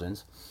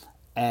 2000s.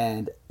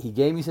 And he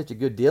gave me such a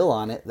good deal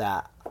on it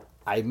that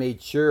I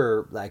made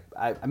sure,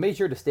 I made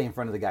sure to stay in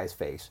front of the guy's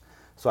face.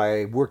 So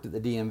I worked at the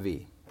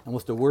DMV. And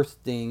what's the worst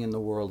thing in the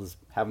world is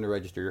having to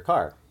register your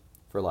car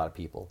for a lot of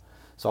people.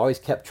 So I always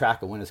kept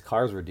track of when his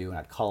cars were due, and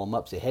I'd call him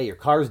up, say, hey, your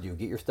car's due.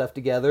 Get your stuff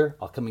together.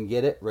 I'll come and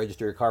get it,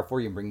 register your car for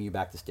you, and bring you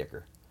back the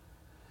sticker.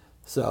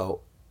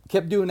 So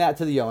kept doing that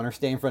to the owner,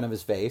 stay in front of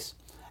his face.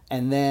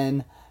 And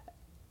then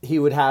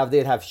they'd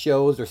have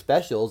shows or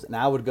specials, and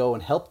I would go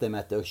and help them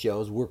at those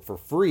shows, work for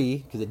free,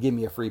 because they'd give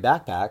me a free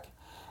backpack.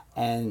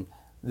 And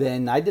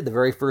then I did the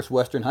very first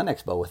Western Hunt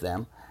Expo with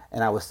them,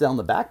 and I was selling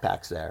the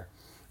backpacks there.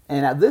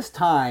 And at this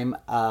time,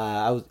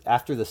 I was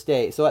after the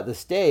state. So at the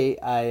state,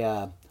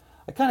 I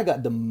kind of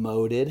got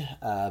demoted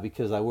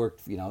because I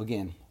worked,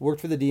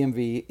 worked for the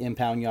DMV,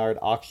 impound yard,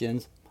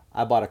 auctions.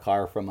 I bought a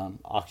car from an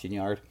auction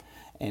yard,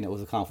 and it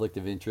was a conflict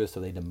of interest, so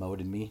they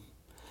demoted me.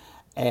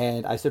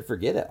 And I said,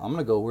 forget it. I'm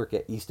going to go work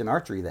at Easton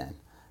Archery then.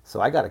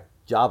 So I got a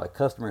job at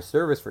customer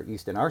service for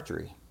Easton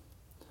Archery.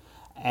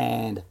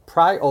 And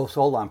prior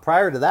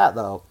to that,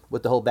 though,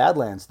 with the whole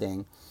Badlands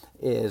thing,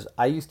 is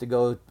I used to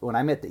go, when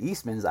I met the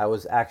Eastmans, I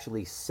was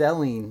actually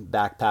selling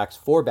backpacks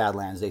for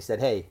Badlands. They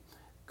said, hey,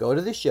 go to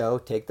the show,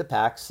 take the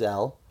packs,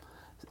 sell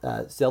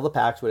the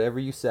packs, whatever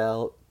you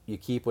sell, you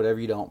keep,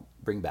 whatever you don't,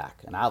 bring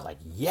back. And I was like,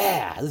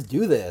 yeah, let's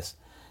do this.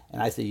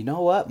 And I said, you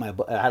know what?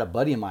 I had a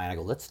buddy of mine. I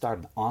go, let's start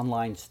an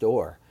online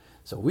store.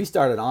 So we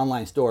started an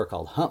online store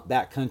called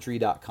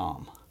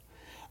huntbackcountry.com.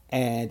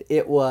 And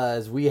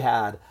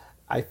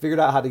I figured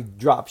out how to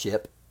drop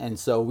ship. And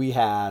so we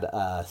had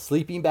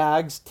sleeping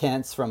bags,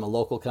 tents from a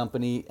local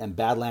company, and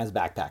Badlands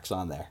backpacks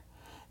on there.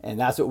 And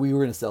that's what we were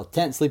going to sell: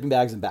 tent, sleeping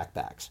bags, and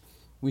backpacks.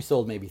 We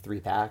sold maybe 3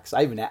 packs.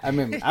 I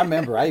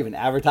remember I even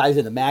advertised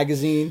in a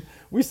magazine.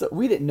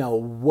 We didn't know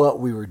what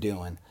we were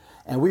doing.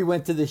 And we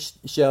went to the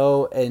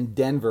show in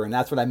Denver, and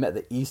that's when I met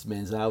the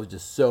Eastmans, and I was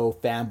just so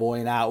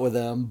fanboying out with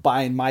them,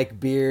 buying Mike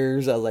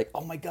beers. I was like,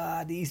 oh my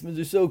God, the Eastmans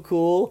are so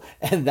cool.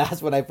 And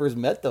that's when I first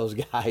met those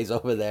guys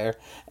over there.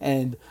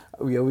 And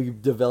we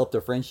developed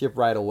a friendship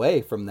right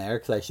away from there,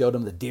 because I showed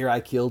them the deer I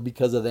killed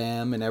because of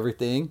them and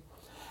everything.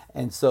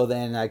 And so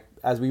then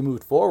as we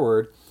moved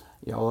forward,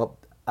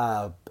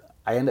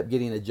 I ended up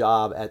getting a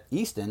job at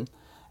Easton.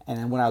 And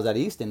then when I was at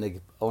Easton, the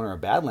owner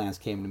of Badlands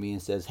came to me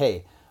and says,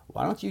 hey,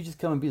 why don't you just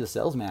come and be the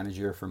sales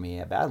manager for me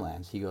at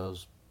Badlands? He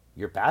goes,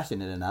 you're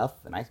passionate enough.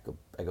 And I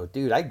go,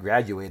 dude, I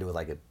graduated with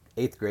like an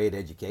 8th grade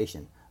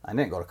education. I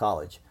didn't go to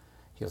college.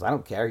 He goes, I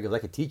don't care. He goes, I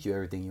could teach you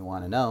everything you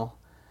want to know.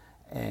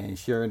 And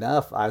sure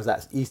enough, I was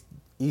at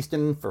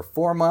Easton for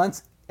 4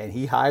 months, and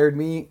he hired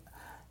me.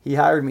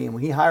 And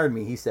when he hired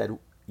me, he said,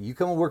 you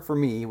come and work for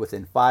me,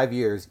 within 5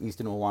 years,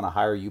 Easton will want to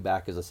hire you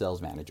back as a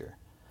sales manager.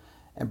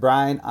 And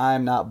Brian,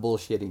 I'm not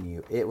bullshitting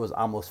you. It was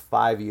almost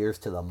 5 years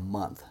to the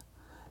month.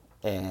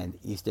 And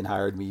Easton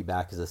hired me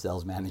back as a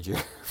sales manager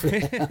for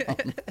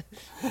them.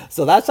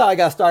 So that's how I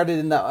got started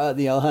in the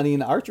hunting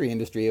and archery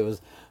industry. It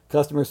was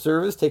customer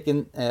service,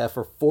 taking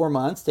for 4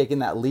 months, taking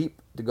that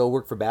leap to go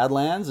work for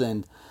Badlands.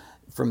 And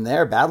from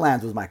there,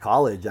 Badlands was my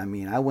college. I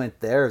mean, I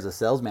went there as a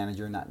sales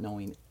manager, not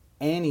knowing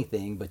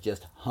anything, but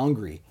just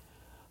hungry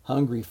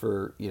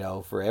for,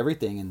 for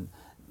everything. And,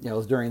 it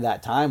was during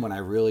that time when I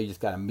really just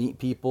got to meet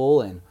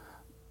people and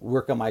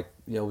work on my,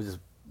 just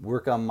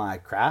work on my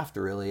craft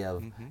really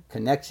of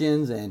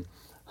connections and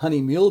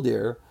hunting mule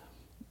deer.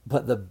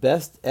 But the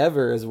best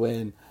ever is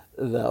when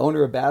the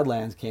owner of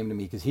Badlands came to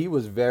me, because he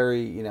was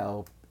very,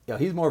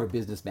 he's more of a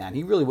businessman.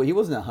 He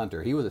wasn't a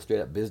hunter. He was a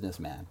straight up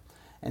businessman.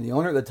 And the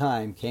owner at the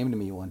time came to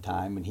me one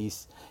time, and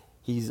he's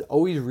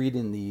always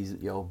reading these,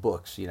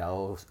 books,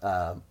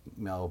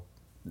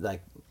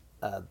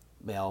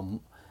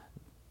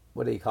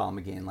 what do you call them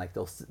again? Like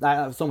those,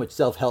 not so much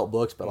self-help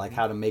books, but like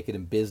how to make it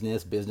in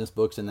business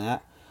books and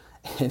that.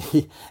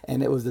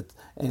 And it was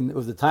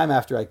the time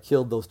after I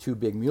killed those 2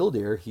 big mule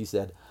deer. He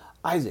said,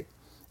 Isaac,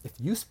 if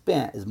you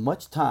spent as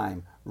much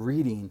time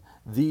reading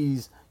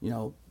these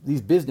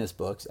business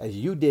books as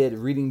you did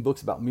reading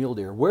books about mule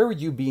deer, where would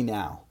you be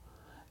now?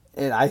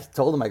 And I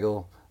told him, I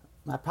go,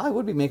 I probably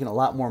would be making a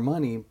lot more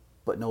money,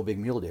 but no big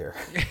mule deer.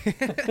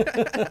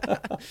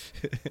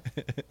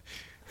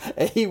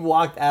 And he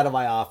walked out of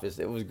my office.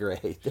 It was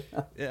great.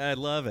 Yeah, I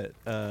love it.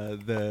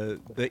 The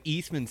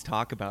Eastmans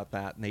talk about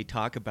that, and they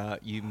talk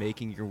about you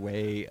making your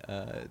way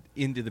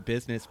into the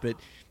business, but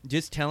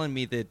just telling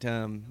me that,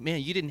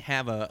 man, you didn't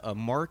have a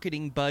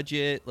marketing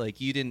budget,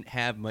 like you didn't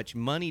have much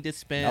money to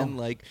spend,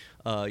 No. like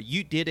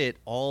you did it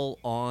all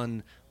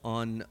on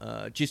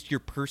just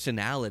your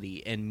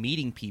personality and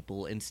meeting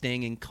people and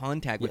staying in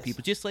contact with Yes.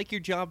 people, just like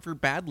your job for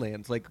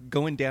Badlands, like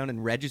going down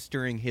and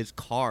registering his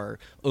car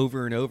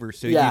over and over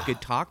so Yeah. you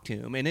could talk to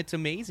him. And it's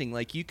amazing.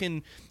 Like you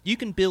can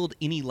build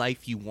any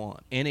life you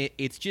want, and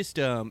it's just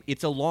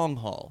it's a long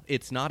haul.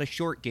 It's not a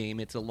short game.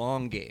 It's a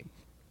long game.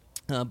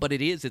 But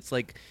it's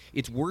like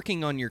it's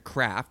working on your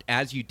craft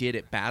as you did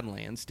at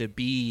Badlands to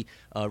be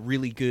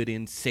really good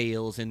in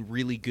sales and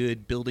really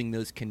good building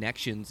those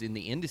connections in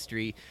the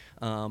industry.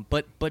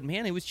 But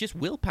man, it was just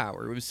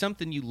willpower. It was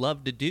something you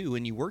loved to do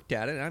and you worked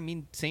at it. I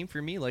mean, same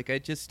for me. Like I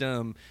just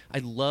I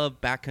love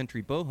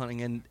backcountry bow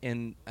hunting,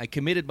 and I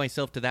committed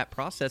myself to that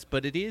process.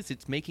 But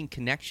it's making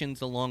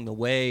connections along the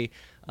way.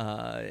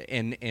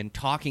 And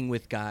talking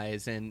with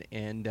guys and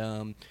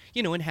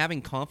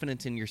having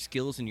confidence in your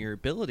skills and your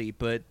ability.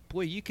 But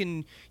boy, you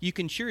can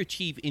sure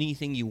achieve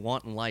anything you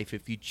want in life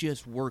if you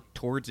just work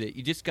towards it.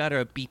 You just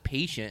gotta be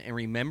patient and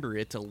remember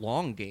it's a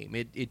long game.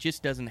 It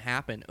just doesn't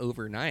happen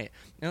overnight.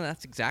 No,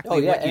 that's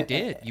exactly what you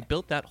did. You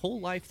built that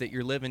whole life that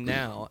you're living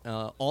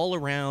now, all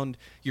around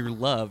your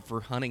love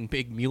for hunting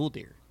big mule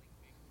deer.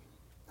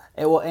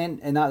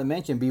 And not to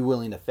mention, be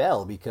willing to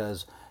fail,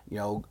 because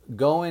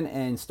going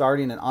and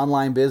starting an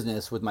online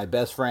business with my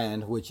best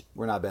friend, which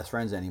we're not best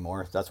friends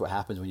anymore. That's what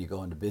happens when you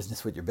go into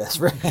business with your best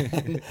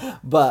friend.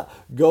 But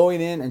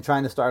going in and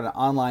trying to start an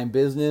online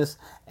business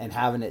and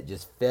having it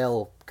just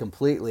fail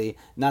completely.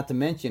 Not to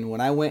mention, when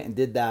I went and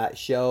did that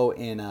show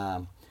in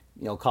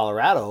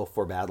Colorado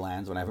for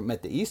Badlands, when I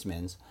met the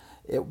Eastmans,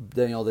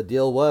 the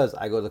deal was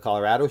I go to the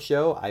Colorado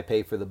show, I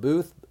pay for the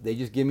booth, they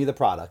just give me the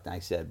product. And I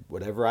said,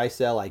 whatever I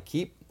sell, I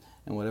keep,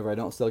 and whatever I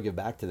don't sell, give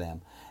back to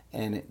them.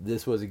 And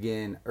this was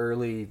again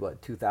early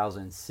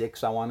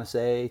 2006, I want to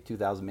say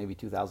 2000,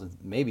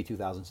 maybe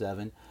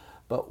 2007.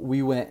 But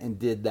we went and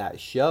did that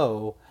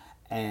show,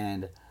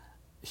 and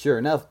sure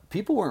enough,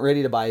 people weren't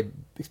ready to buy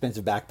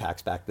expensive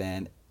backpacks back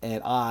then,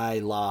 and I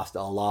lost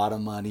a lot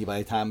of money by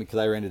the time, because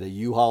I rented a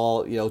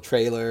U-Haul,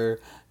 trailer,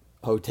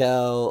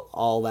 hotel,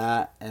 all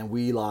that, and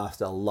we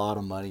lost a lot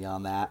of money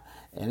on that,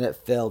 and it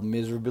failed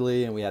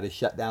miserably, and we had to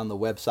shut down the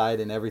website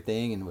and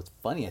everything. And what's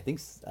funny, I think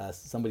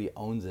somebody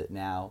owns it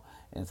now,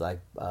 and it's like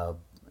a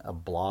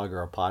blog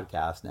or a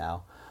podcast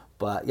now.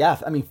 But yeah,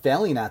 I mean,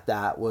 failing at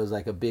that was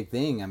like a big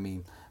thing. I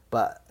mean,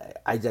 but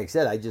like I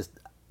said,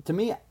 to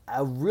me,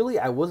 I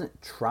wasn't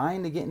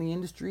trying to get in the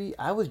industry.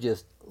 I was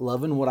just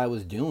loving what I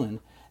was doing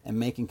and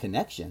making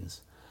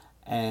connections.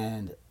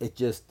 And it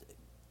just,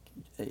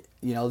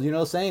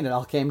 saying it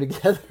all came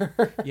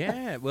together.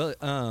 Yeah, well,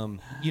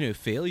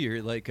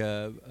 failure, like,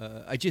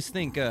 I just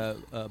think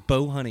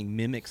bow hunting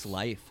mimics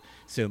life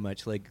so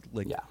much. Like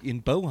Yeah.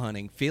 in bow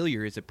hunting,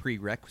 failure is a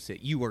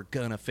prerequisite. You are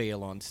gonna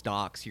fail on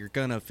stalks. You're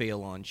gonna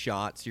fail on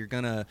shots. You're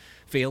gonna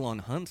fail on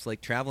hunts.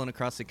 Like traveling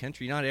across the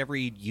country, not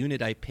every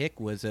unit I pick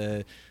was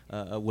a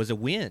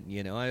win.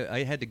 You know,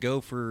 I had to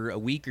go for a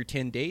week or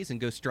 10 days and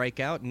go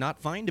strike out and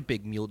not find a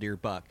big mule deer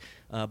buck.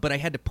 But I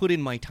had to put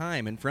in my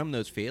time, and from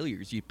those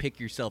failures, you pick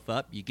yourself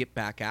up, you get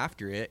back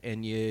after it,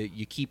 and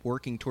you keep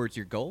working towards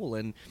your goal.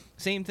 And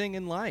same thing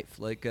in life.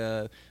 Like,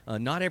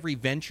 not every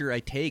venture I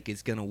take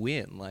is going to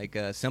win. Like,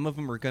 some of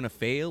them are going to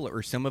fail,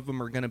 or some of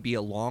them are going to be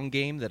a long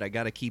game that I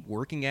got to keep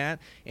working at.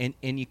 And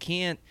you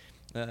can't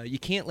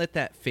let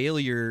that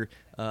failure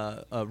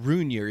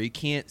ruin you. Or you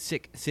can't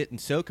sit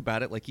and soak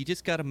about it. Like, you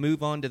just got to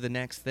move on to the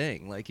next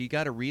thing. Like, you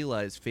got to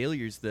realize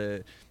failure's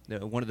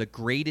one of the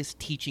greatest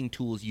teaching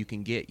tools you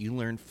can get. You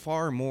learn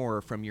far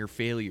more from your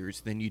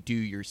failures than you do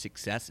your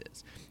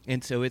successes.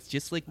 And so it's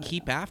just like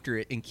keep after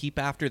it and keep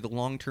after the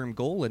long-term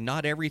goal. And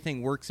not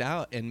everything works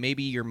out, and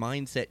maybe your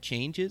mindset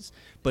changes.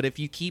 But if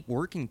you keep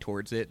working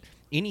towards it,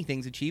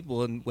 anything's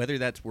achievable. And whether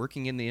that's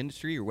working in the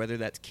industry or whether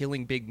that's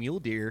killing big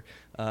mule deer,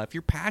 if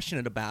you're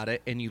passionate about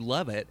it and you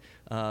love it,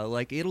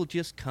 like it'll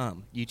just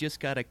come. You just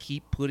got to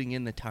keep putting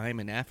in the time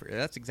and effort.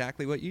 That's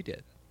exactly what you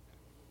did.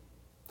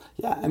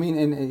 Yeah, I mean,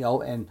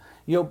 and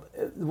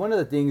one of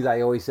the things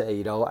I always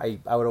say,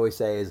 I would always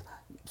say is,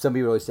 some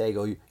people always say,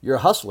 you're a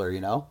hustler,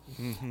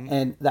 Mm-hmm.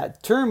 and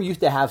that term used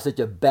to have such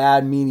a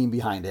bad meaning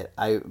behind it.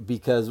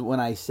 Because when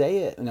I say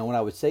it, when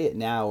I would say it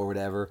now or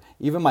whatever,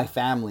 even my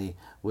family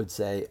would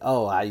say,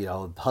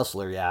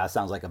 hustler, yeah, that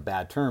sounds like a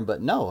bad term.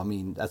 But no, I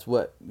mean, that's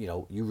what,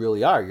 you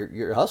really are.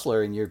 You're a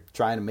hustler, and you're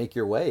trying to make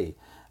your way.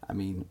 I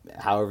mean,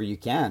 however you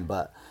can,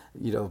 but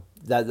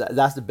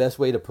that's the best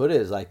way to put it,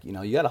 is like,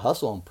 you got to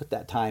hustle and put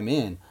that time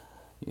in,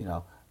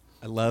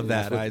 I love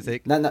that,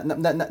 Isaac. Not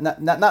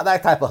that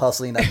type of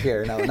hustling up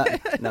here. No,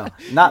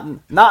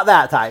 not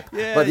that type,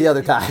 yeah, but the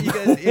other type. You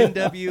got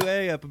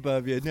NWA up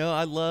above you. No,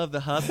 I love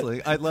the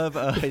hustling. I love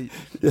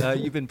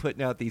you've been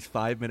putting out these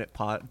 5-minute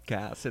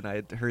podcasts, and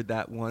I heard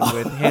that one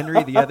with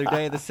Henry the other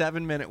day, the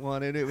 7-minute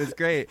one, and it was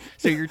great.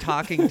 So you're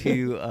talking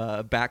to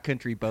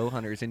backcountry bow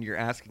hunters, and you're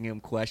asking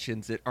them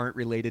questions that aren't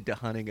related to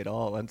hunting at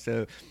all. And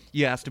so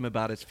you asked him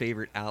about his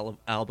favorite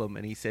album,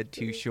 and he said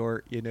Too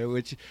Short,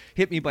 which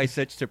hit me by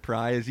such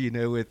surprise,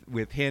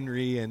 with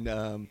Henry, and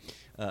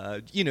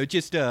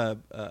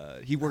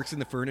he works in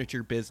the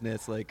furniture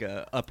business, like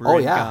a upper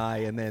end guy,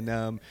 and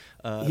then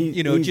he's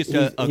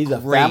a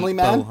great family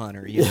man. bow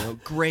hunter,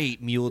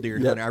 great mule deer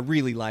hunter. I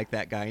really like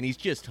that guy, and he's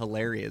just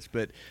hilarious.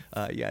 But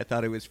I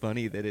thought it was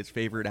funny that his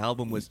favorite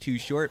album was Too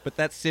Short. But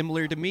that's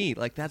similar to me.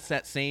 Like, that's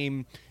that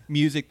same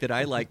music that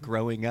I like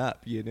growing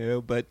up,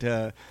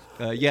 But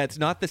it's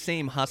not the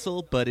same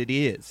hustle, but it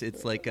is.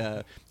 It's like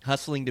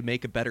hustling to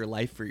make a better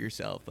life for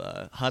yourself,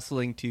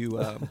 hustling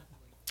to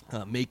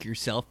make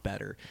yourself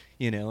better,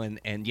 and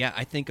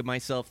I think of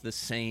myself the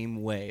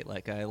same way.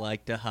 Like, I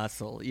like to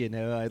hustle,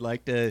 I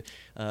like to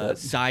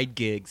side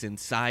gigs and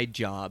side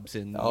jobs,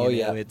 and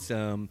it's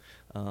and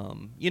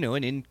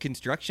in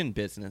construction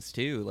business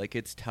too, like,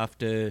 it's tough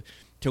to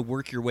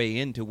work your way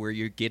into where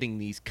you're getting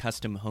these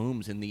custom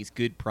homes and these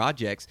good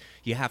projects.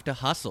 You have to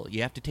hustle.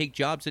 You have to take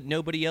jobs that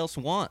nobody else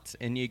wants,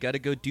 and you got to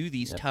go do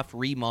these tough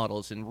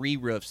remodels and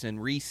re-roofs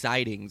and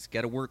re-sidings.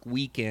 Got to work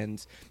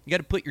weekends. You got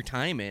to put your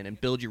time in and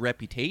build your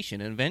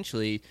reputation. And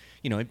eventually,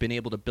 I've been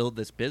able to build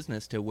this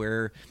business to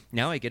where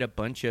now I get a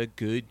bunch of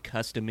good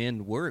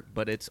custom-in work,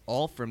 but it's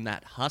all from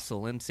that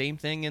hustle. And same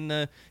thing in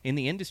the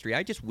industry.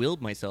 I just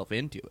willed myself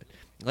into it.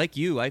 Like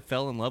you, I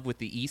fell in love with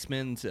the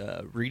Eastmans,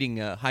 reading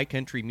High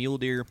Country Mule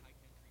Deer.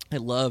 I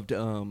loved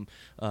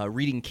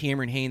reading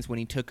Cameron Hanes when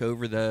he took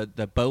over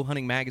the bow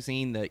hunting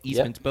magazine, the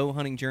Eastman's Bow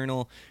Hunting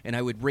Journal, and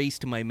I would race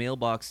to my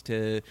mailbox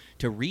to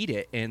read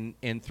it.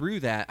 And through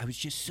that, I was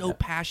just so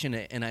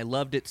passionate, and I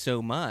loved it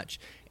so much.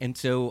 And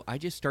so I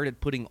just started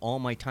putting all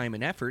my time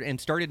and effort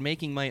and started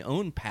making my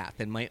own path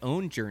and my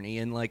own journey.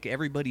 And like,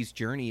 everybody's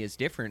journey is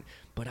different,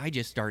 but I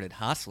just started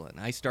hustling.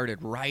 I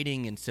started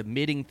writing and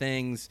submitting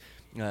things.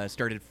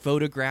 Started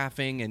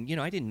photographing, and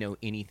I didn't know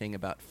anything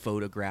about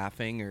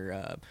photographing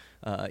or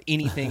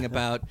anything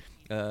about.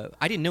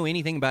 I didn't know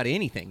anything about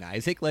anything,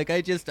 Isaac. Like, I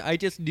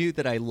just knew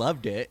that I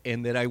loved it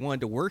and that I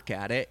wanted to work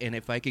at it, and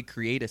if I could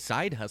create a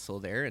side hustle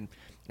there, and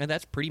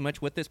that's pretty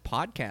much what this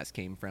podcast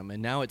came from.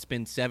 And now it's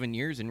been 7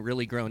 years and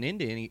really grown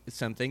into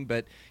something.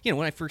 But,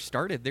 when I first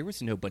started, there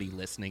was nobody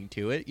listening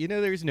to it.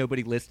 There's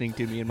nobody listening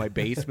to me in my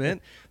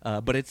basement.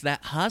 But it's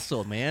that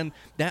hustle, man.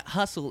 That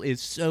hustle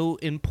is so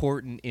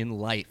important in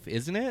life,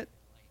 isn't it?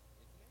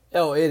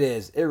 Oh, it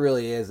is. It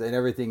really is, in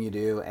everything you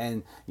do.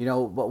 And,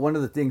 but one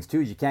of the things,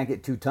 too, is you can't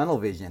get too tunnel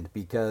visioned,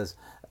 because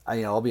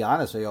I'll be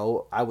honest,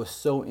 I was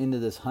so into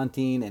this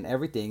hunting and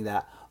everything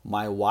that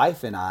my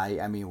wife and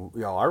I mean,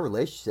 our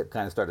relationship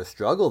kind of started to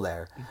struggle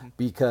there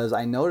because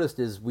I noticed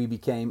as we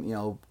became,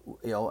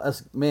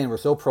 us men, we're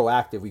so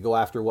proactive. We go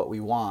after what we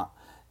want.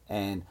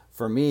 And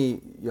for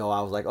me,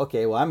 I was like,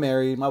 okay, well, I'm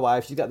married. My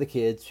wife, she's got the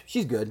kids.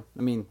 She's good.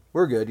 I mean,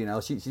 we're good.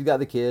 She's got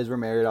the kids. We're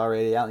married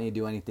already. I don't need to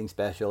do anything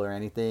special or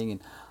anything.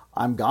 And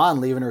I'm gone,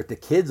 leaving her with the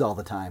kids all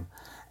the time.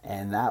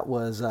 And that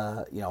was,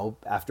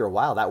 after a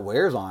while, that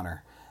wears on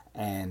her.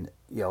 And,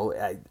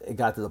 it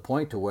got to the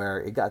point to where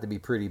it got to be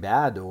pretty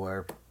bad to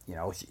where,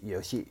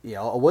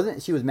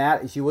 she was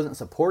mad. She wasn't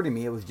supporting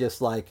me. It was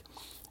just like,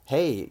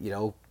 hey,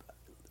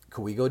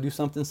 could we go do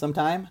something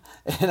sometime?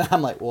 And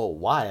I'm like, well,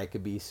 why? I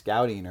could be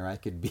scouting or I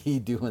could be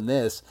doing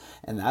this.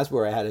 And that's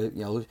where I had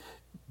to,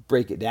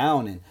 break it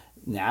down. And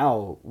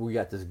now we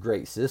got this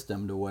great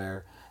system to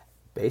where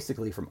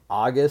basically from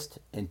August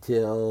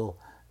until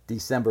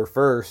December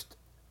 1st,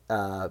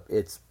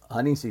 it's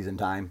hunting season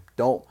time.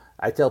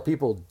 I tell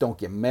people, don't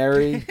get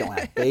married, don't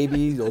have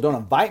babies, or don't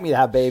invite me to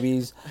have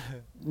babies.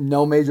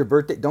 No major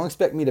birthday. Don't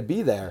expect me to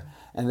be there.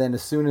 And then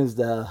as soon as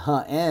the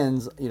hunt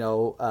ends,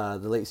 the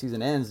late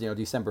season ends,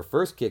 December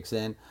 1st kicks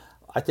in,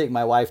 I take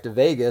my wife to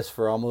Vegas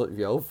for almost,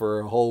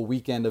 for a whole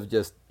weekend of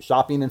just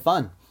shopping and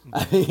fun.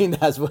 I mean,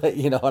 that's what,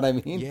 you know what I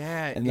mean?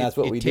 Yeah. And that's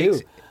what we do.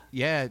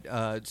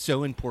 Yeah,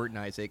 so important,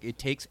 Isaac. It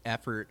takes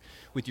effort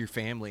with your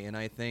family, and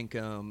I think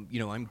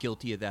I'm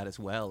guilty of that as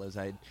well. As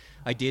I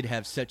did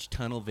have such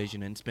tunnel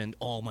vision and spend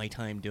all my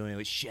time doing it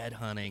with shed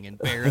hunting and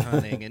bear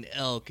hunting and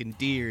elk and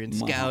deer and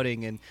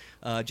scouting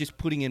and just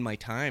putting in my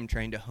time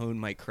trying to hone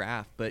my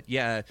craft. But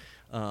yeah,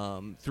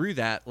 through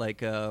that,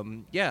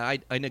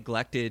 I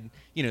neglected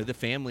the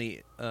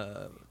family.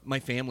 My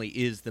family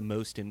is the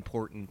most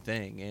important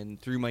thing,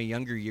 and through my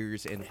younger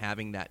years and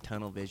having that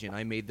tunnel vision,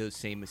 I made those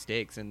same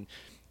mistakes. And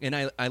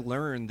I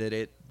learned that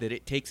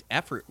it takes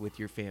effort with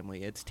your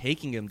family. It's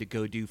taking them to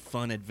go do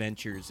fun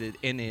adventures.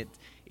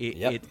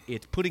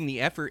 It's putting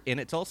the effort, and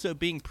it's also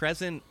being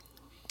present,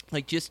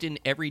 like just in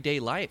everyday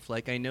life.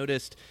 Like I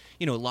noticed,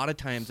 a lot of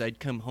times I'd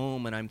come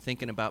home and I'm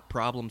thinking about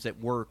problems at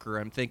work, or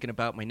I'm thinking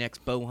about my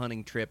next bow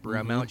hunting trip, or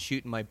I'm out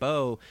shooting my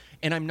bow,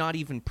 and I'm not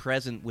even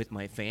present with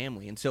my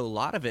family. And so a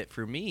lot of it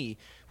for me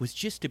was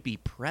just to be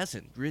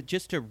present,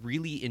 just to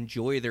really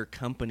enjoy their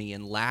company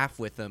and laugh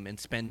with them and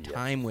spend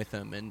time with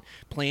them and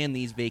plan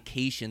these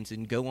vacations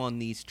and go on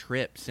these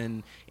trips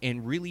and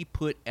really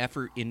put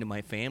effort into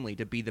my family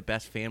to be the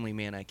best family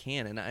man I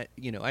can. And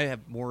I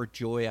have more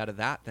joy out of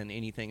that than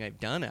anything I've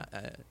done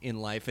in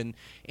life. And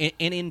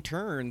in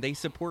turn, they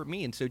support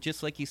me. And so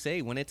just like you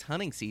say, when it's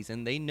hunting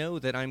season, they know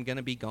that I'm going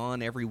to be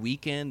gone every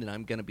weekend and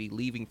I'm going to be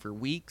leaving for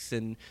weeks.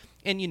 And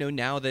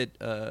now that,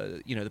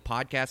 the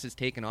podcast has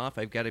taken off,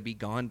 I've got to be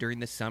gone during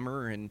the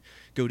summer and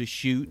go to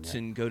shoots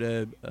and go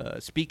to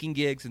speaking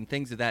gigs and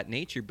things of that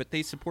nature. But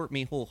they support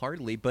me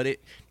wholeheartedly. But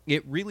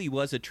it really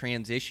was a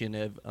transition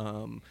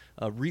of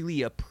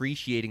really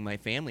appreciating my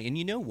family. And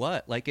you know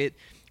what?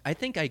 I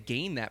think I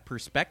gained that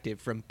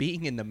perspective from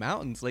being in the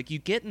mountains. Like you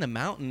get in the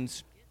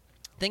mountains,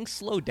 things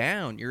slow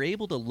down. You're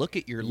able to look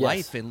at your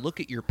life and look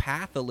at your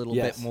path a little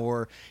bit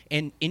more,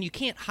 and you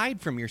can't hide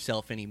from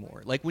yourself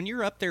anymore. Like when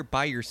you're up there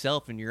by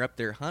yourself and you're up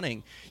there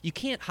hunting, you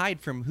can't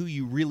hide from who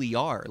you really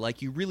are.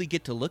 Like you really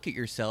get to look at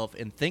yourself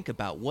and think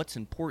about what's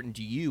important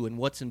to you and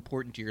what's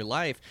important to your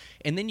life,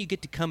 and then you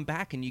get to come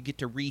back and you get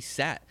to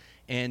reset.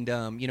 And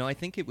I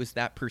think it was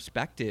that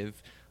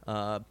perspective,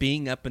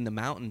 being up in the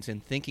mountains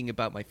and thinking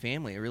about my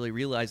family, really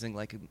realizing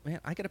man,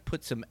 I got to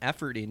put some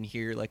effort in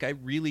here. Like I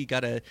really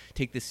got to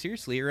take this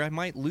seriously or I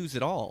might lose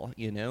it all,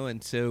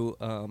 And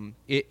so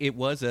it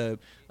was a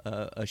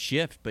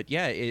shift, but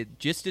yeah, it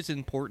just as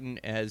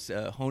important as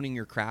honing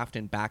your craft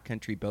and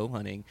backcountry bow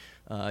hunting.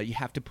 You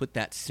have to put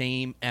that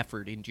same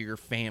effort into your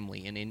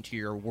family and into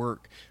your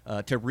work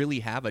to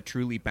really have a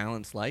truly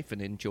balanced life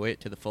and enjoy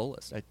it to the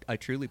fullest. I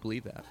truly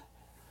believe that.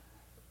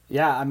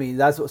 Yeah, I mean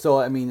that's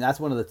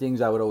one of the things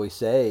I would always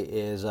say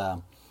is,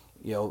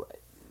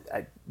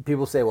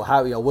 people say, well,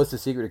 how what's the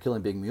secret of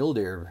killing big mule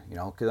deer?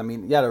 Because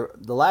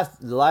the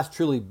last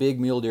truly big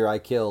mule deer I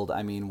killed,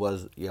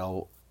 was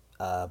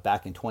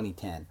back in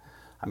 2010.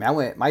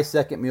 My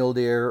second mule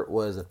deer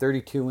was a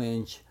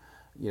 32-inch,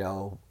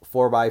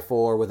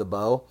 4x4 with a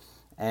bow,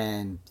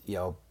 and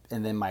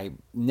then my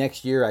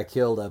next year I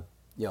killed a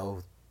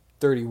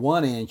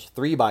 31-inch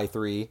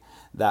 3x3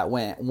 that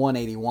went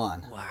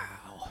 181. Wow.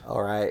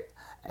 All right.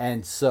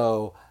 And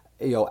so,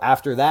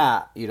 after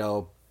that,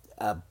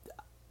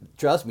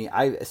 trust me,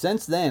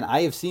 since then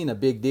I have seen a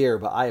big deer,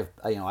 but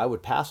I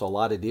would pass a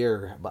lot of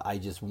deer, but I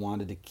just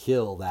wanted to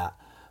kill that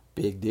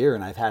big deer.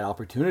 And I've had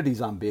opportunities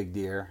on big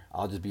deer.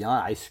 I'll just be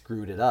honest, I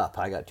screwed it up.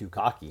 I got too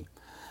cocky.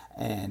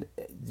 And,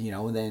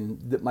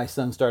 then my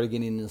son started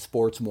getting into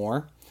sports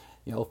more.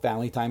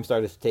 Family time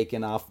started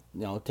taking up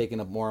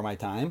more of my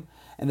time.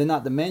 And then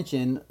not to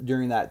mention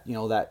during that,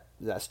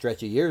 that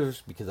stretch of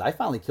years, because I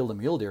finally killed a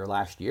mule deer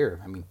last year.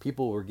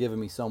 People were giving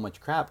me so much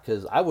crap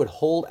because I would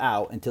hold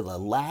out until the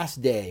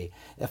last day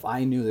if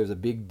I knew there's a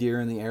big deer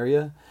in the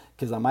area.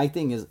 Because my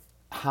thing is,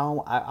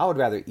 how I would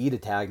rather eat a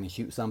tag than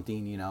shoot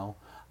something,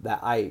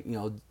 that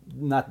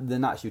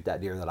not shoot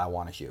that deer that I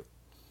want to shoot.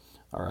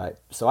 All right.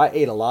 So I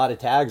ate a lot of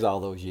tags all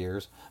those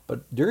years,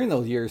 but during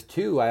those years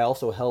too, I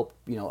also helped,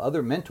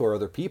 mentor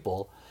other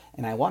people.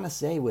 And I want to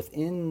say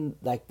within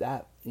like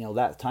that,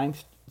 that time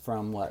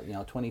from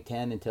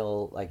 2010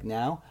 until like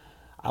now,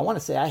 I want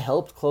to say I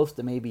helped close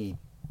to maybe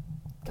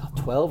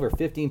 12 or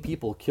 15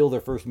 people kill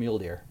their first mule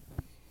deer.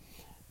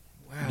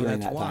 Wow, during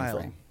that's that time wild.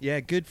 frame. Yeah,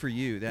 good for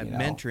you. That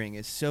mentoring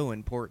is so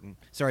important.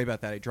 Sorry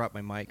about that. I dropped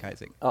my mic,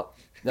 Isaac. Oh,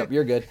 nope,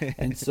 you're good.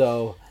 And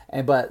so,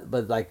 but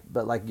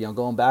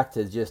going back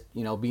to just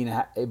being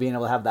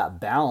able to have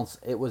that balance.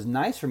 It was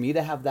nice for me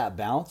to have that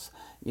balance,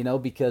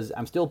 because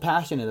I'm still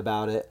passionate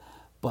about it,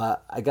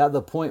 but I got to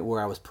the point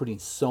where I was putting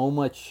so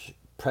much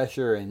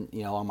pressure and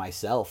on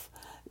myself,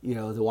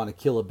 to want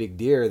to kill a big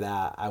deer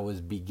that I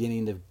was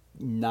beginning to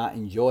not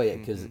enjoy it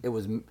because it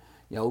was,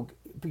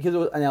 because it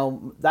was,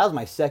 that was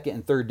my second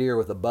and third deer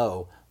with a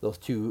bow. Those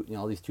two,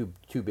 these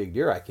two big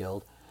deer I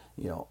killed,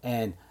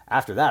 and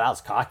after that I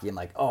was cocky. I'm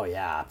like, oh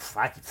yeah,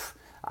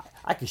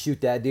 I could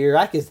shoot that deer.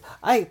 I could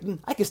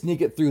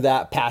sneak it through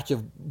that patch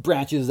of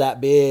branches that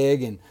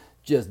big and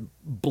just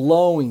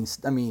blowing.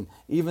 I mean,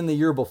 even the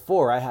year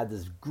before I had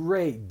this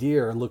great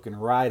deer looking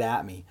right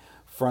at me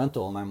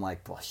frontal, and I'm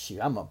like, well,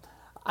 shoot,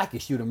 I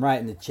could shoot him right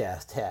in the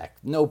chest. Heck,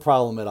 no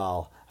problem at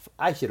all.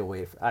 I should have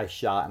waited. I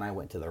shot and I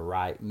went to the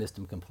right, missed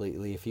him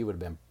completely. If he would have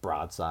been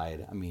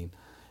broadside, I mean,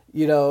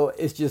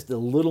 it's just the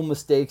little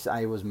mistakes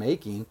I was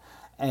making,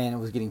 and it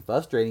was getting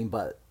frustrating.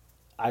 But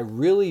I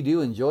really do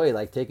enjoy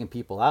like taking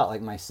people out,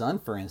 like my son,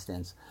 for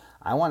instance.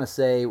 I want to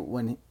say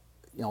when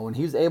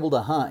he was able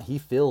to hunt, he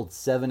filled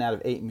 7 out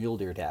of 8 mule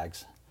deer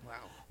tags.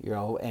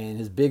 Wow. And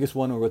his biggest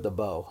one was with a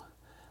bow.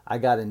 I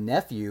got a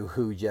nephew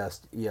who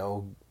just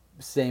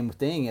same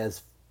thing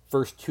as.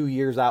 First 2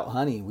 years out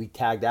hunting, we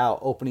tagged out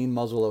opening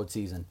muzzleload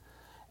season,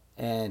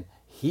 and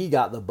he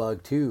got the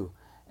bug too.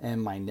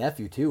 And my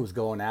nephew too was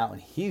going out, and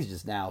he's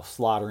just now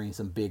slaughtering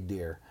some big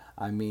deer.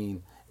 I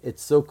mean,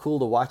 it's so cool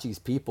to watch these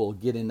people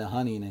get into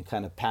hunting and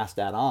kind of pass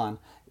that on.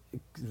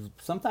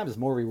 Sometimes it's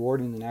more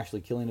rewarding than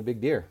actually killing a big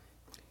deer.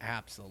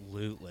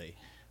 Absolutely.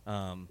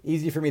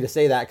 Easy for me to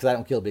say that because I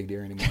don't kill big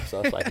deer anymore,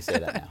 so I can say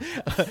that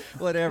now.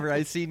 Whatever.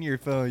 I seen your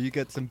phone. You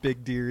got some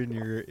big deer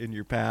in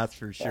your path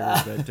for sure.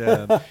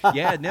 But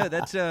yeah, no,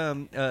 that's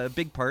a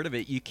big part of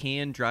it. You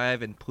can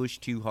drive and push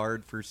too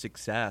hard for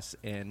success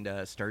and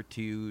start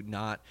to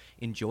not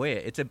enjoy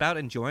it. It's about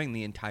enjoying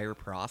the entire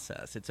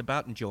process. It's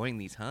about enjoying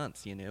these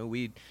hunts.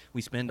 We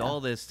spend all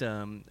this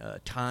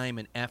time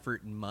and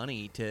effort and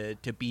money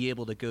to be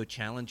able to go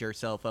challenge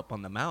ourselves up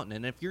on the mountain.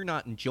 And if you're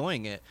not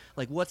enjoying it,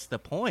 like, what's the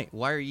point?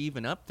 Why are you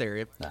even up there?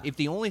 If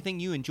the only thing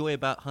you enjoy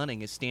about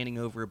hunting is standing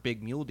over a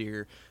big mule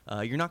deer,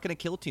 you're not going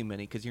to kill too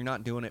many because you're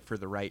not doing it for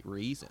the right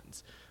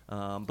reasons.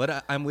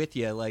 But I'm with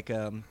you. Like,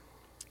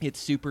 it's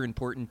super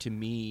important to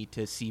me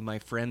to see my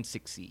friends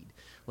succeed.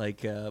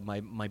 Like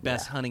my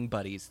best hunting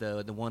buddies,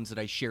 the ones that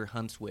I share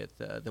hunts with,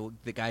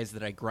 the guys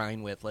that I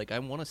grind with. Like, I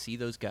want to see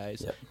those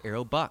guys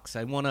arrow bucks.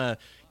 I want to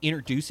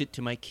introduce it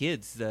to my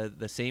kids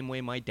the same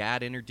way my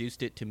dad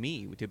introduced it to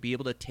me, to be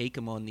able to take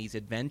them on these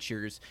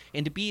adventures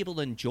and to be able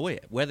to enjoy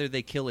it, whether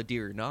they kill a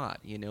deer or not.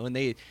 And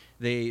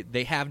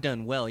they have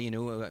done well.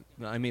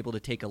 I'm able to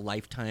take a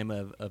lifetime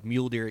of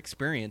mule deer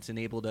experience and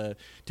able to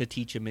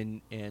teach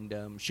them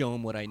and show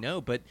them what I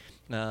know. But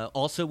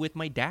also with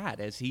my dad,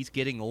 as he's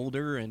getting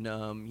older and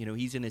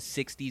he's in his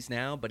 60s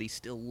now, but he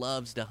still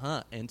loves to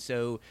hunt. And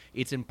so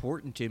it's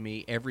important to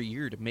me every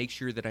year to make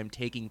sure that I'm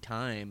taking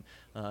time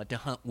to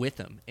hunt with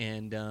him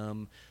and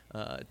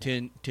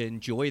to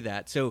enjoy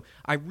that. So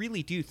I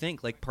really do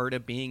think like part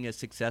of being a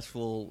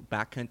successful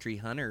backcountry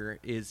hunter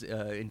is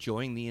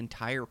enjoying the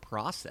entire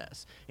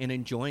process and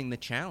enjoying the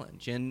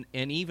challenge. And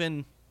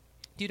even,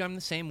 dude, I'm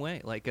the same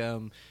way. Like,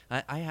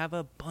 I have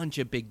a bunch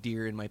of big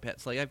deer in my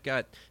pets. Like, I've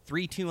got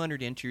 3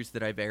 200 inchers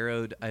that I've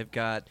arrowed. I've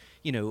got,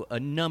 a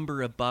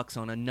number of bucks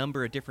on a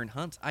number of different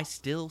hunts. I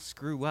still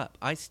screw up.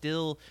 I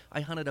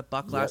hunted a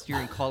buck last year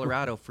in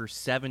Colorado for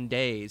 7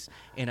 days,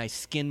 and I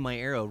skinned my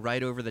arrow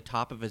right over the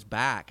top of his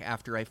back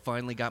after I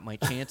finally got my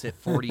chance at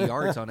 40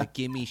 yards on a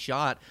gimme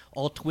shot,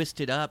 all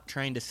twisted up,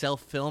 trying to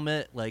self-film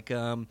it. Like,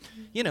 and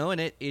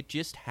it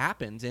just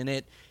happens, and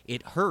it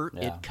hurt.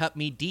 Yeah. It cut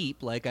me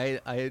deep. Like,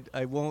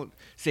 I won't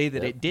say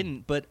that it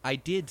didn't, but I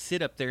did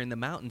sit up there in the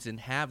mountains and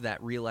have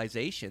that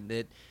realization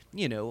that,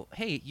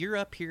 hey, you're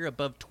up here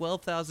above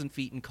 12,000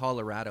 feet in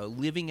Colorado,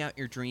 living out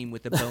your dream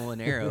with a bow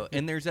and arrow,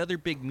 and there's other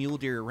big mule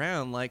deer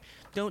around. Like,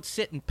 don't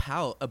sit and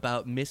pout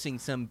about missing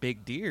some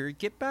big deer.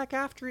 Get back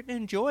after it and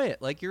enjoy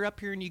it. Like, you're up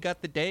here and you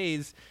got the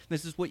days.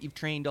 This is what you've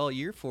trained all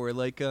year for.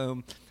 Like,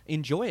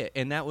 enjoy it.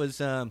 And that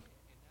was...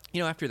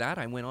 after that,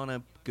 I went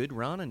on good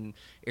run and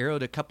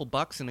arrowed a couple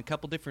bucks in a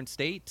couple different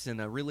states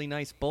and a really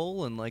nice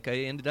bull, and like I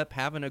ended up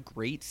having a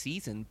great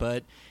season.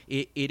 But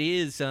it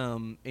is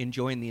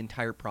enjoying the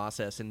entire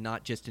process and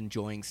not just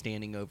enjoying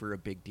standing over a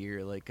big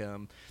deer. Like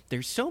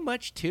there's so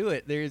much to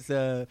it. There's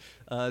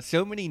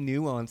so many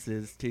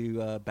nuances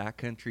to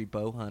backcountry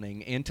bow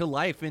hunting and to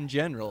life in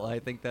general. I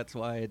think that's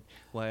why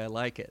I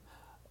like it.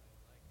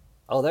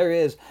 Oh, there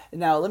is.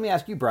 Now, let me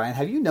ask you, Brian,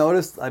 have you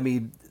noticed, have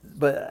you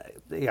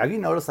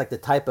noticed like the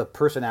type of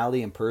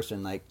personality in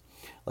person, like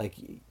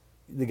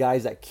the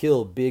guys that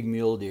kill big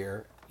mule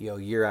deer,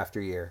 year after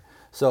year?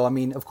 So, I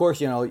mean, of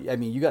course, you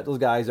got those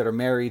guys that are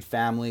married,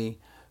 family,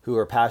 who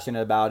are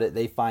passionate about it.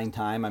 They find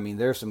time. I mean,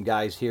 there's some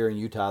guys here in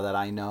Utah that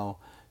I know,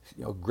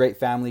 great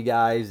family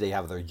guys. They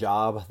have their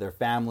job, their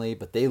family,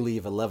 but they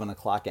leave 11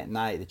 o'clock at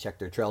night to check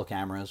their trail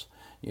cameras.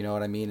 You know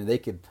what I mean? And they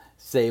could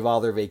save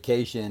all their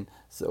vacation.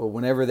 So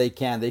whenever they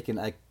can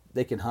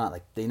hunt.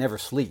 Like, they never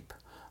sleep.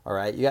 All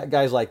right. You got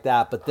guys like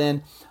that. But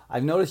then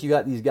I've noticed you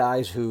got these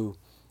guys who,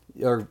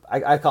 or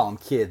I call them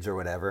kids or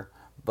whatever,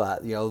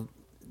 but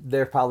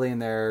they're probably in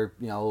their,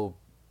 20s,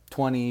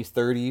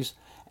 30s,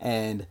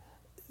 and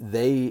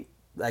they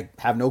like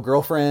have no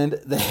girlfriend.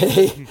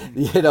 They,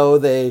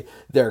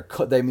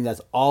 I mean,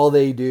 that's all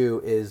they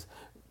do is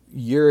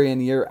year in,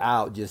 year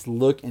out, just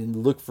look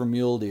for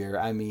mule deer.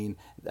 I mean,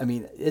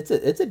 it's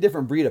a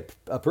different breed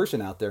of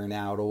person out there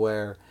now, to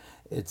where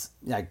it's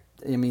like,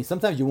 I mean,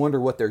 sometimes you wonder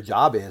what their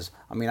job is.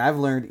 I mean, I've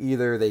learned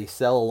either they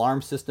sell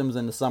alarm systems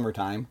in the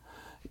summertime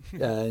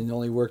and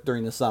only work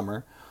during the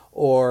summer,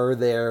 or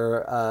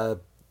they're,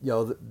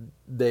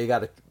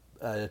 they're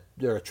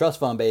a trust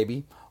fund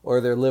baby,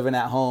 or they're living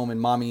at home and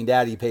mommy and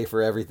daddy pay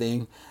for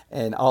everything,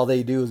 and all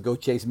they do is go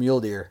chase mule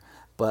deer.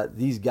 But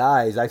these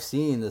guys, I've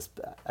seen this.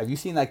 Have you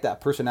seen like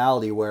that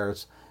personality where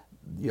it's,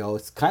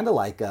 it's kind of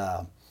like,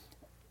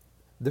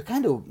 they're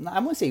kind of, I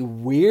wouldn't say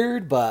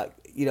weird, but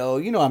you know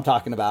what I'm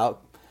talking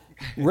about.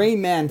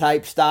 Rain Man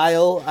type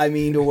style. I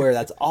mean, to where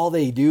that's all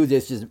they do.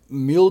 It's just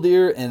mule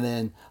deer and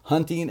then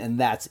hunting, and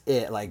that's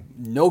it. Like,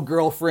 no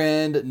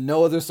girlfriend,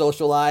 no other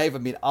social life. I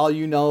mean,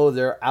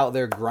 they're out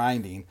there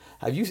grinding.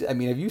 Have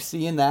you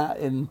seen that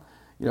in,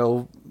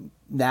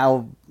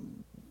 now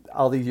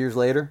all these years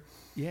later?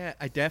 Yeah,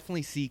 I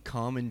definitely see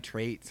common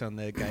traits on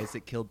the guys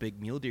that kill big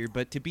mule deer.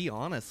 But to be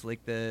honest,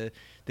 like the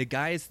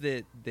guys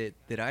that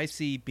I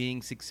see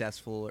being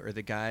successful are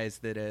the guys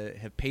that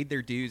have paid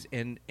their dues,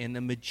 and the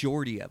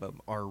majority of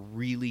them are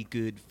really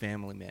good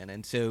family men.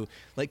 And so,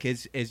 like,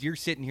 as you're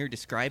sitting here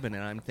describing it,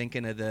 I'm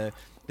thinking of the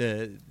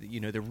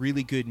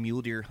really good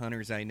mule deer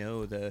hunters I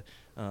know, the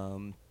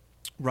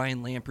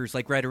Ryan Lampers,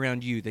 like right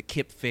around you, the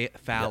Kip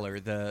Fowler,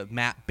 yep. The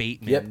Matt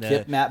Bateman.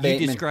 Matt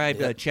Bateman. You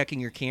described checking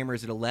your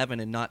cameras at 11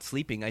 and not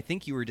sleeping. I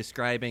think you were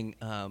describing,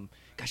 I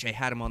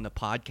had him on the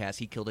podcast.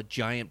 He killed a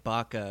giant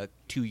buck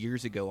 2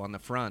 years ago on the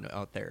front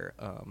out there.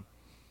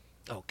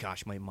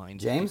 My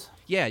mind's... James?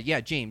 Yeah,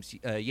 James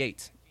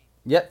Yates.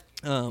 Yep.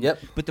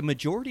 But the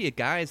majority of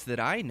guys that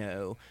I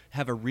know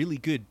have a really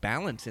good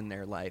balance in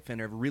their life and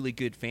are a really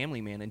good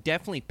family man, and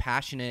definitely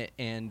passionate,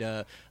 and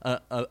a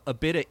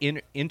bit of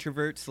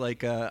introverts.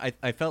 Like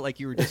I felt like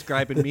you were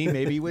describing me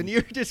maybe when you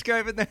were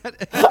describing that.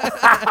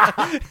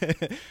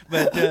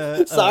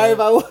 But sorry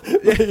about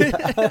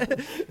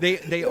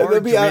they are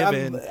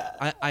driven.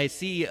 I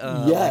see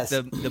yes.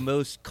 like the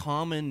most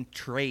common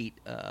trait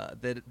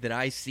that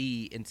I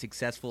see in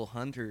successful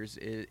hunters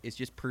is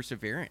just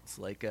perseverance.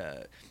 Like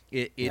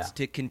it's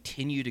to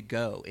continue to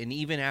go, and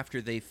even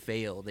after they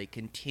fail, they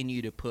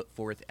continue to put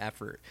forth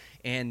effort,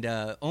 and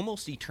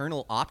almost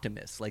eternal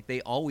optimists. Like,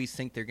 they always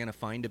think they're going to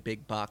find a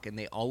big buck, and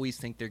they always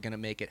think they're going to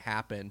make it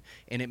happen,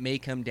 and it may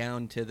come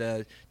down to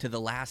the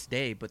last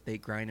day, but they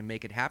grind and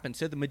make it happen.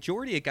 So the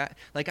majority of guys,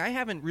 like, I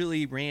haven't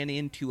really ran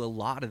into a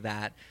lot of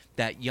that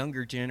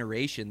younger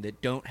generation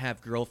that don't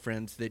have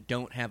girlfriends, that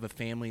don't have a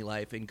family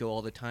life and go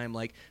all the time.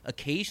 Like,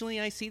 occasionally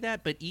I see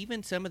that, but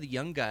even some of the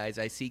young guys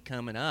I see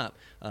coming up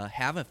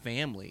have a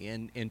family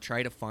and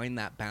try to find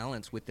that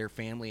balance with their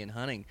family and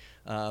hunting.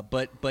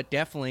 But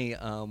definitely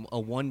a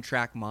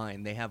one-track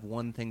mind. They have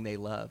one thing they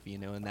love,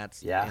 and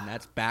that's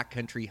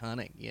backcountry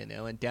hunting,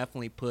 and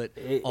definitely put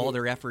all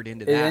their effort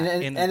into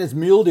that. And it's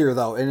mule deer,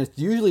 though, and it's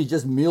usually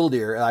just mule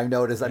deer. I've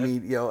noticed. Yep. I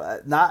mean,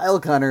 not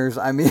elk hunters.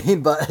 I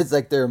mean, but it's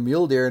like they're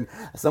mule deer. And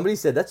somebody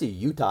said that's a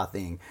Utah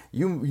thing.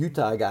 You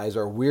Utah guys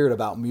are weird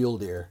about mule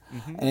deer.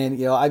 Mm-hmm.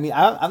 And I mean,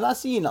 I'm not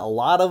seeing a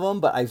lot of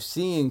them, but I've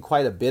seen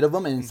quite a bit of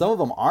them, and mm-hmm. some of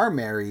them are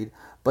married,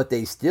 but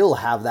they still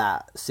have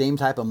that same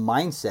type of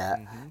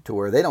mindset mm-hmm. to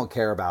where they don't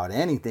care about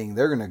anything.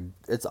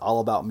 It's all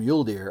about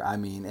mule deer. I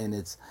mean, and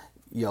it's,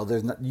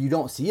 you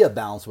don't see a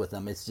balance with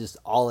them. It's just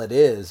all it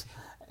is.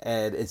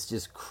 And it's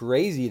just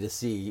crazy to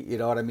see, you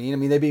know what I mean? I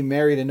mean, they'd be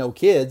married and no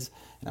kids.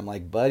 And I'm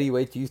like, buddy,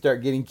 wait till you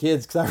start getting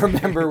kids. Because I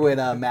remember when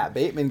Matt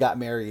Bateman got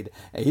married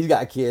and he's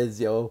got kids,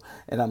 And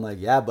I'm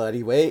like, yeah,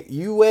 buddy,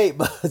 wait,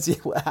 but see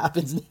what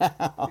happens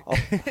now.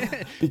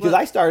 Because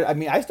I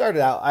started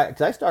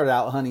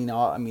out hunting.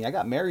 I mean, I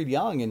got married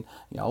young, and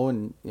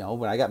when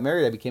I got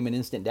married, I became an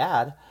instant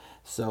dad.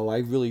 So I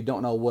really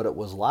don't know what it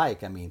was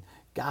like. I mean,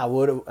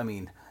 God, I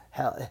mean,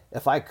 hell,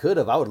 if I could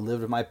have, I would have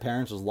lived with my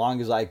parents as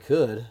long as I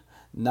could.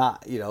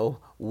 Not,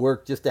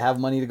 work just to have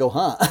money to go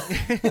hunt.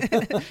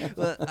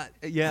 Well,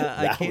 yeah,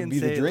 I That would can be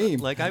the say dream.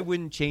 like I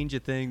wouldn't change a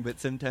thing, but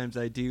sometimes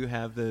I do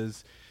have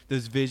those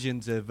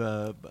visions of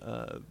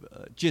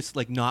just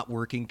like not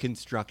working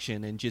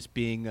construction and just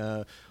being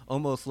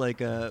almost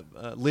like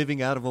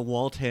living out of a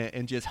wall tent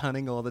and just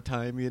hunting all the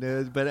time,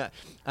 But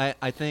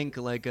I think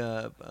like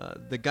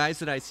the guys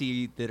that I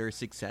see that are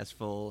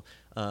successful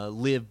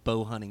live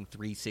bow hunting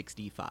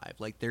 365.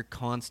 Like they're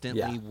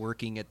constantly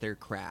working at their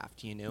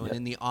craft, And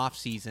in the off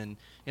season,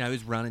 I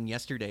was running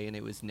yesterday and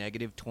it was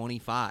negative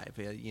 25.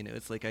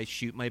 It's like I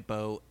shoot my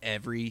bow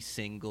every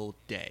single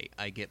day.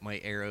 I get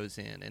my arrows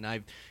in, and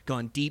I've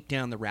gone deep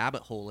down the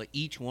rabbit hole at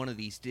each one of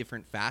these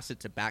different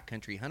facets of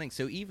backcountry hunting.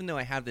 So even though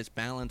I have this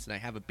balance and I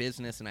have a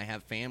business and I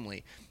have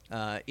family,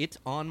 it's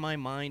on my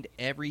mind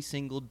every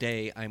single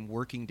day. I'm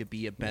working to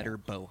be a better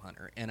bow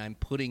hunter, and I'm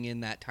putting in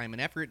that time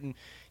and effort. And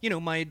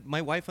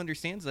my wife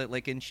understands that,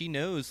 like, and she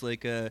knows,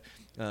 like,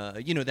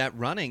 that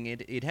running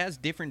it has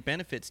different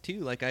benefits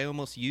too. Like I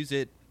almost use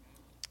it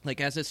like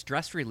as a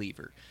stress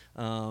reliever,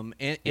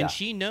 and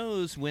she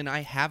knows when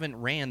I haven't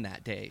ran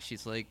that day.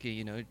 She's like,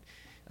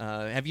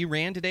 have you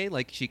ran today?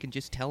 Like she can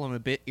just tell I'm a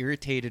bit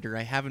irritated or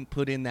I haven't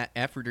put in that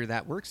effort or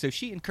that work. So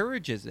she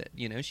encourages it.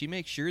 She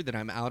makes sure that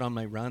I'm out on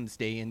my runs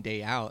day in,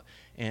 day out.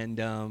 And,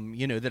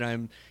 that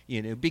I'm,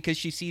 because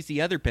she sees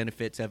the other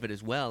benefits of it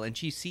as well. And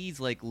she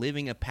sees like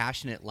living a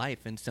passionate life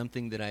and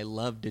something that I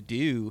love to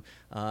do.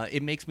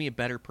 It makes me a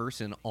better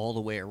person all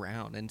the way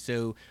around. And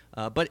so,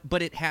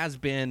 but it has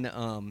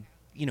been,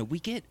 we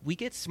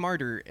get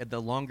smarter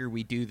the longer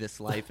we do this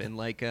life, and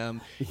like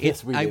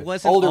Yes, we do. I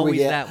wasn't Older we always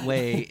get. that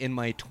way in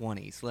my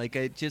 20s. Like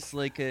it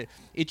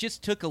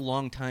just took a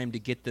long time to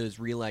get those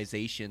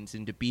realizations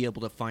and to be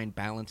able to find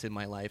balance in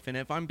my life. And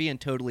if I'm being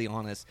totally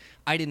honest,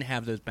 I didn't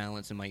have those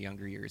balance in my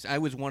younger years. I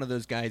was one of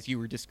those guys you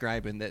were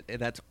describing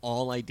that's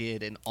all I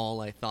did and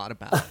all I thought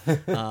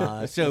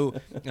about. So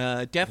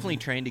definitely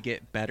trying to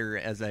get better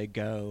as I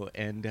go,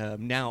 and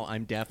now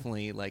I'm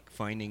definitely like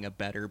finding a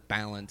better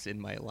balance in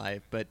my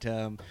life. But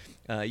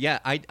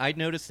I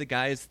noticed the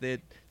guys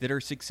that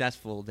are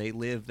successful, they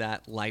live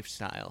that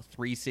lifestyle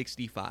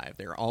 365.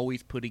 They're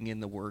always putting in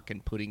the work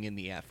and putting in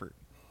the effort.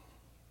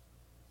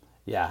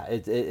 Yeah,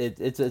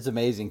 it's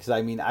amazing because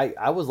I mean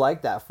I was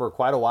like that for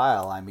quite a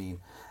while. I mean,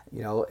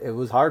 it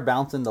was hard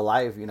balancing the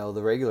life,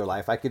 the regular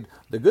life.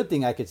 The good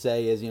thing I could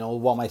say is,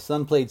 while my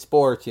son played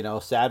sports,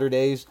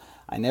 Saturdays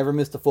I never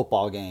missed a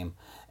football game,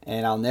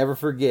 and I'll never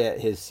forget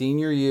his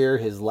senior year,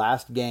 his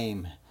last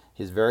game,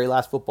 his very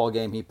last football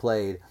game he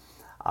played.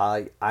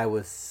 I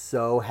was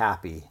so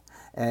happy,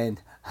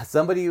 and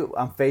somebody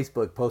on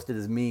Facebook posted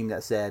this meme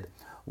that said,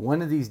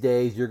 "One of these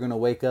days you're going to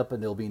wake up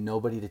and there'll be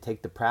nobody to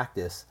take to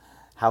practice.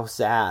 How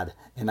sad."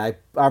 And I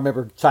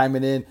remember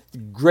chiming in,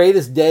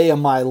 greatest day of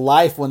my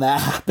life when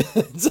that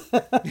happens.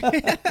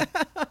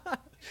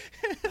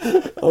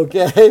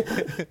 Okay,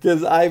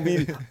 because I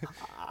mean,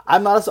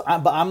 I'm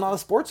not a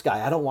sports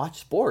guy. I don't watch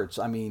sports.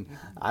 I mean,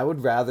 I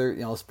would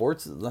rather,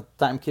 sports, the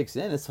time kicks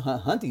in, it's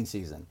hunting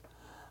season.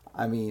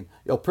 I mean,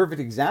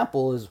 perfect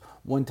example is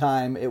one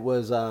time it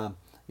was, I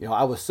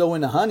was so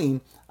into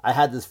hunting. I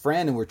had this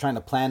friend and we're trying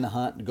to plan the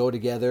hunt and go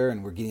together,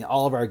 and we're getting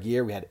all of our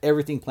gear. We had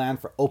everything planned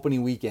for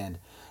opening weekend.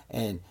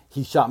 And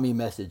he shot me a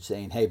message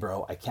saying, "Hey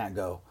bro, I can't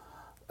go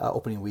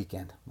opening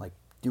weekend." I'm like,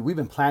 dude, we've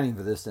been planning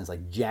for this since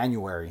like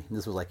January. And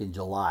this was like in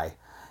July.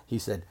 He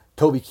said,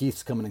 "Toby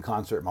Keith's coming in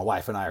concert. My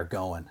wife and I are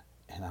going."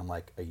 And I'm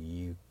like, are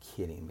you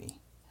kidding me?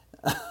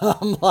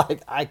 I'm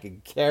like, I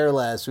could care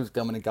less who's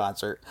coming in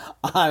concert.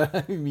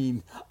 I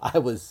mean, I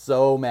was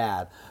so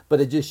mad, but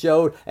it just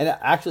showed, and it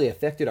actually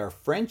affected our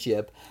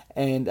friendship.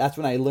 And that's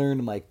when I learned,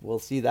 I'm like, well,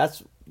 see,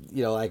 that's,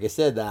 like I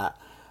said, that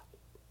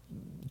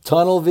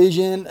tunnel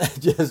vision,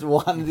 just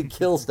wanted to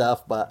kill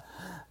stuff. But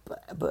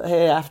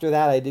hey, after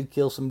that, I did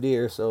kill some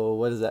deer. So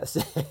what does that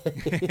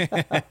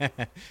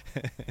say?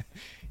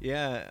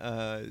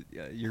 Yeah,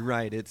 you're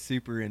right. It's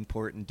super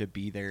important to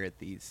be there at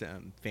these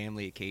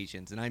family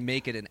occasions, and I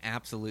make it an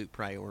absolute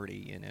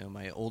priority.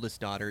 My oldest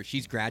daughter,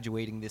 she's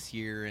graduating this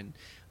year, and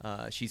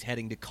she's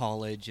heading to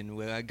college,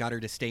 and I got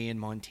her to stay in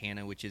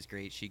Montana, which is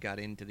great. She got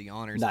into the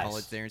honors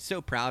college there, and so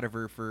proud of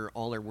her for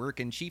all her work.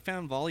 And she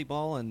found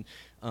volleyball, and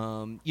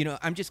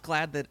I'm just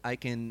glad that I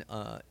can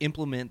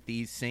implement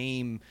these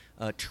same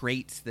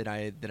traits that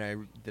I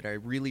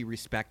really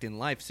respect in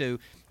life. So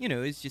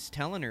it's just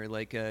telling her,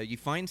 like, you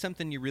find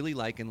something you really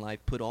like in life,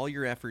 put all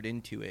your effort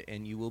into it,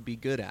 and you will be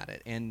good at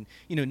it. And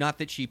not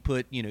that she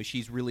put,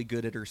 she's really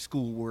good at her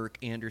schoolwork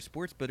and her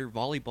sports, but her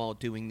volleyball,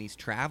 doing these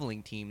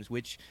traveling teams,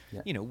 which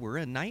were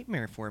a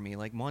nightmare for me.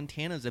 Like,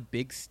 Montana's a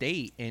big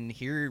state, and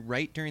here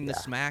right during the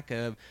smack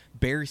of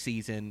bear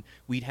season,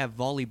 we'd have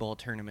volleyball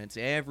tournaments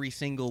every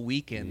single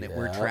weekend that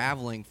we're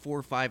traveling 4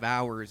 or 5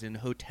 hours in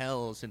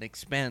hotels and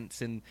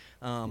expense, and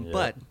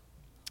but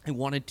I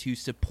wanted to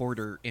support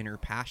her in her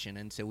passion,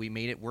 and so we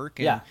made it work.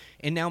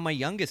 And now my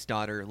youngest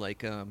daughter,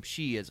 like,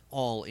 she is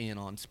all in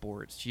on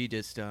sports. She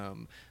just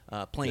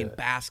playing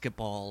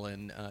basketball,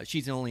 and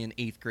she's only in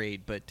 8th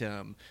grade, but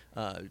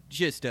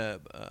just a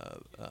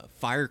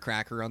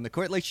firecracker on the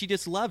court. Like, she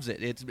just loves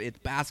it. It's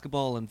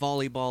basketball and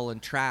volleyball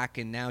and track,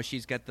 and now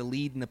she's got the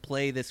lead in the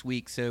play this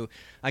week. So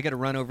I got to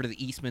run over to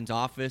the Eastman's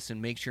office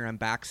and make sure I'm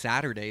back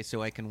Saturday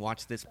so I can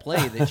watch this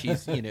play that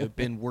she's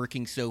been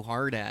working so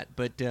hard at.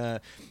 But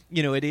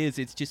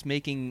it's just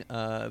making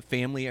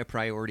family a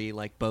priority,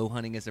 like bow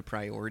hunting is a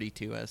priority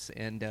to us,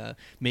 and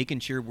making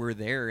sure we're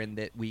there and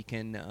that we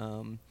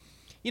can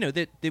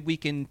that we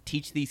can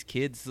teach these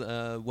kids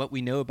what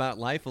we know about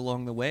life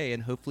along the way,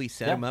 and hopefully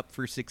set them up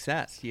for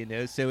success.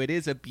 So it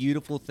is a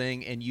beautiful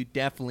thing, and you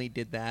definitely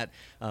did that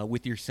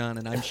with your son,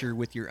 and I'm sure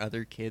with your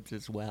other kids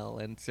as well.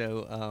 And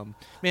so,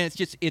 man,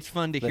 it's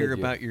fun to hear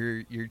about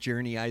your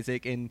journey,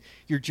 Isaac, and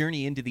your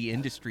journey into the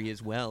industry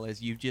as well,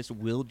 as you've just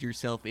willed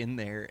yourself in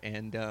there.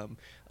 And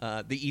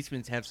the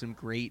Eastmans have some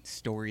great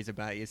stories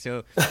about you.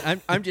 So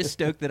I'm just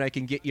stoked that I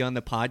can get you on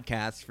the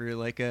podcast for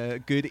like a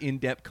good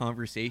in-depth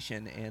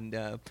conversation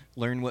and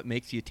learn what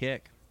makes you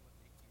tick.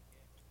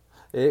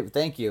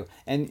 Thank you.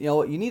 And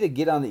you need to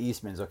get on the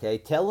Eastmans, okay?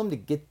 Tell them to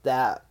get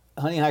that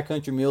Hunting High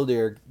Country Mule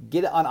Deer,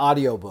 get it on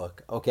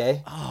audiobook,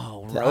 okay?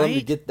 Oh, right. Tell them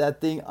to get that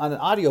thing on an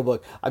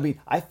audiobook. I mean,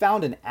 I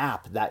found an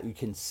app that you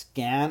can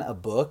scan a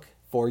book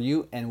for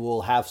you, and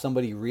we'll have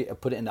somebody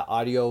put it into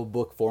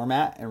audiobook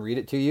format and read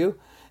it to you.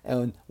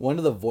 And one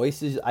of the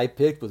voices I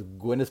picked was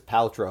Gwyneth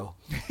Paltrow,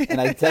 and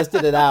I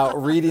tested it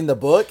out reading the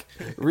book,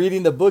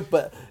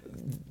 but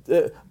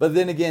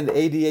then again, the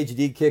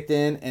ADHD kicked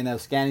in, and I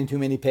was scanning too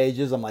many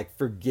pages. I'm like,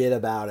 forget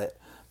about it.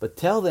 But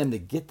tell them to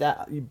get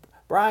that.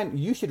 Brian,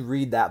 you should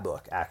read that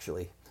book,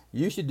 actually.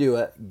 You should do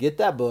it. Get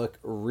that book,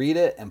 read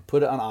it, and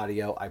put it on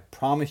audio. I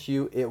promise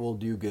you it will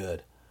do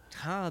good.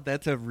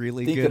 That's a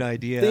really good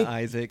idea,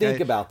 Isaac. Think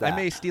about that. I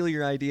may steal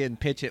your idea and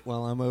pitch it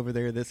while I'm over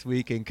there this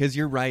weekend, because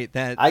you're right.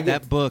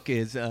 That book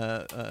is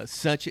it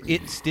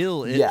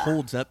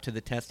holds up to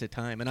the test of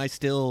time, and I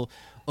still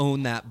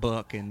own that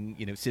book, and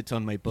sits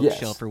on my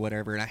bookshelf or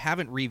whatever, and I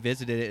haven't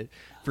revisited it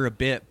for a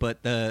bit,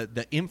 but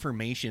the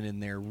information in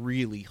there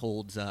really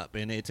holds up,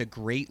 and it's a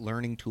great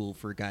learning tool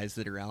for guys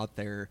that are out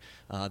there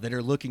that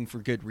are looking for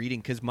good reading,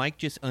 because Mike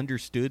just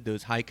understood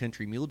those high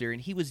country mule deer,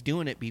 and he was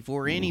doing it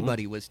before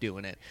anybody was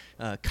doing it,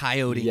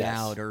 coyoting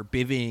out or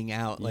bivvying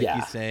out, like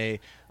you say.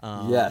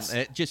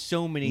 Just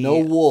so many. No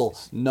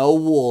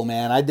wool,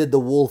 man. I did the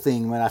wool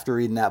thing after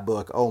reading that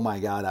book. Oh my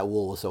God, that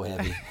wool was so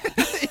heavy.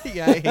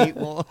 Yeah, I hate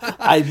wool.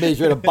 I made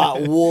sure to buy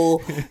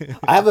wool.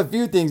 I have a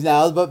few things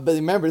now, but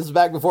remember, this is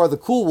back before the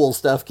cool wool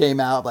stuff came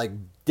out. Like,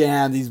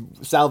 damn, these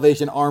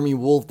Salvation Army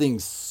wool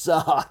things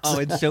suck. Oh,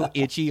 it's so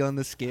itchy on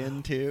the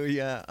skin too.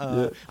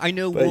 Yeah, I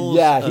know wool.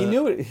 Yeah, he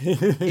knew it.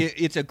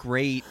 It's a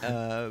great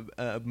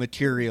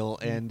material,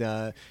 and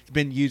it's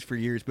been used for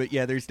years. But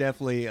yeah, there's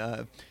definitely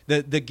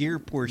the gear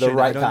portion.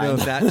 I don't know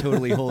if that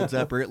totally holds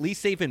up, or at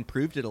least they've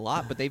improved it a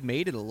lot. But they've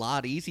made it a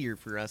lot easier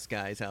for us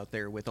guys out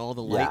there with all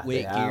the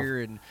lightweight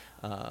gear and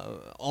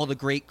all the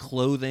great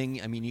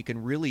clothing. I mean, you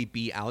can really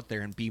be out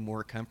there and be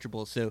more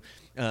comfortable. So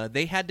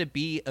they had to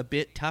be a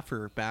bit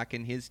tougher back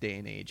in his day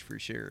and age, for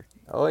sure.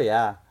 Oh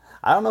yeah,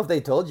 I don't know if they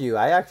told you,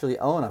 I actually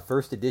own a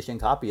first edition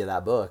copy of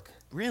that book.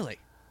 Really?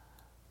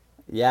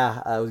 Yeah,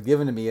 it was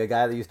given to me. A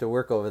guy that used to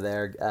work over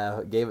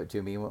there gave it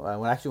to me.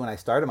 When I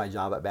started my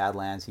job at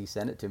Badlands, he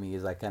sent it to me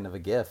as like kind of a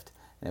gift.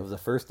 And it was a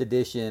first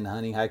edition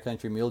Hunting High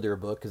Country Mule Deer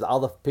book, because all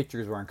the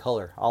pictures were in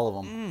color. All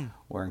of them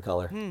were in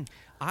color.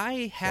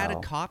 I had a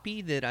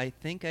copy that I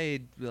think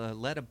I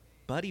let a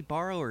buddy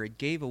borrow or it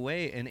gave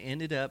away, and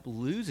ended up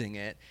losing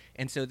it.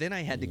 And so then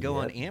I had to go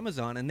on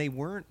Amazon, and they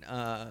weren't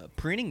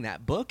printing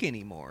that book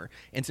anymore.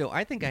 And so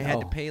I think I had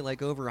to pay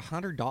like over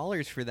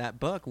 $100 for that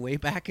book way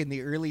back in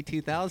the early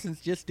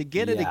 2000s just to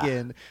get it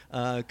again,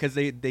 because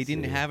they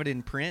didn't have it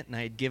in print, and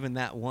I had given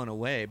that one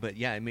away. But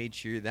yeah, I made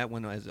sure that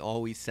one has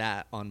always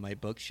sat on my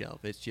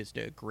bookshelf. It's just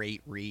a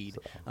great read.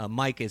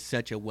 Mike is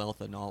such a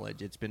wealth of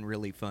knowledge. It's been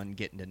really fun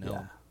getting to know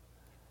him.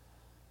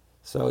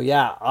 So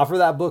yeah, offer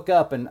that book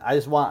up, and I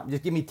just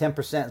give me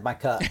 10% as my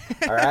cut.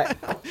 All right,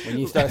 when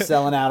you start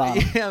selling out on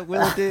them. Yeah,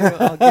 will do.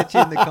 I'll get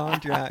you in the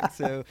contract.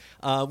 So,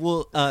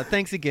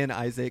 thanks again,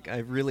 Isaac.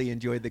 I've really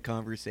enjoyed the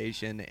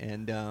conversation,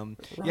 and I'm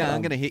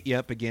gonna hit you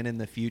up again in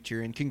the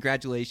future. And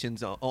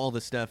congratulations on all the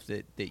stuff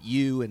that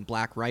you and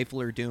Black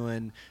Rifle are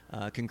doing.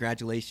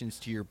 Congratulations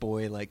to your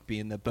boy, like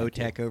being the bow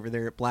tech over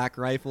there at Black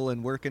Rifle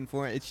and working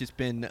for it. It's just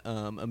been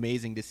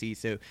amazing to see.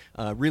 So,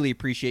 really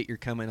appreciate you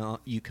coming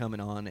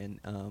on,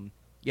 and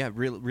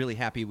really, really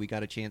happy we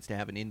got a chance to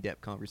have an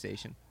in-depth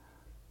conversation.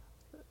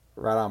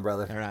 Right on,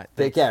 brother. All right.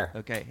 Take care.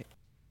 Okay.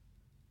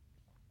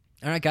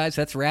 All right, guys,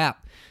 that's a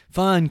wrap.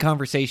 Fun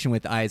conversation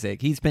with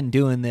Isaac. He's been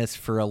doing this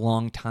for a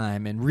long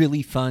time, and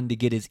really fun to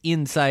get his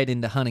insight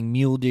into hunting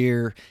mule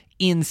deer,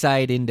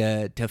 insight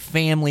into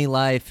family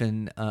life,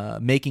 and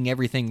making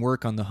everything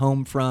work on the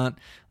home front.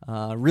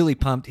 Really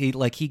pumped. He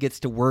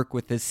gets to work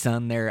with his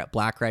son there at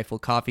Black Rifle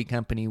Coffee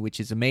Company, which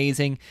is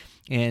amazing,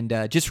 and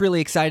just really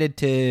excited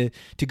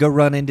to go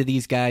run into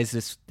these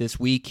guys this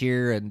week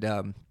here,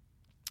 and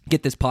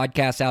get this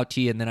podcast out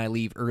to you, and then I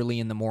leave early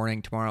in the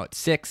morning tomorrow at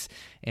 6,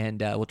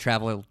 and we'll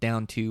travel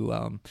down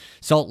to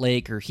Salt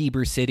Lake or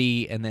Heber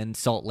City, and then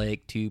Salt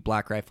Lake to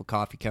Black Rifle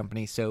Coffee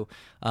Company. So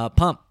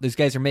pumped. Those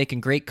guys are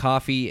making great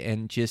coffee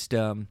and just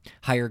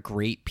hire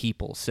great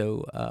people.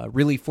 So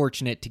really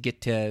fortunate to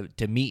get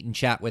to meet and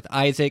chat with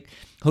Isaac.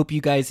 Hope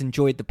you guys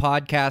enjoyed the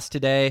podcast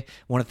today.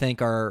 Want to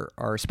thank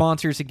our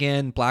sponsors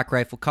again, Black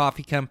Rifle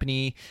Coffee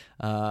Company.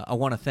 I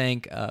want to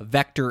thank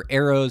Vector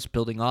Arrows,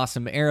 building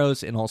awesome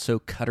arrows, and also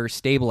Cutter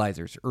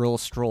Stabilizers. Earl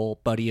Stroll,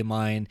 buddy of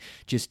mine,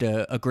 just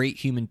a great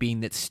human being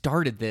that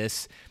started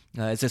this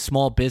as a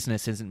small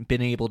business, hasn't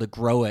been able to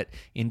grow it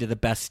into the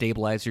best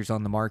stabilizers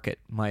on the market,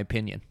 in my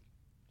opinion.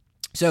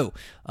 So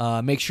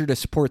make sure to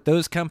support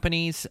those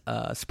companies.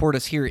 Support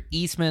us here at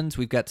Eastman's.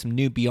 We've got some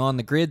new Beyond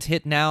the Grids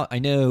hitting out. I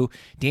know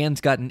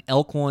Dan's got an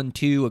elk one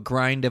too, a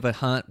grind of a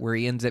hunt where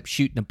he ends up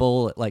shooting a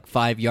bull at like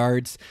 5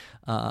 yards.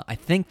 I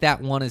think that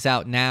one is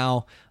out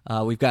now.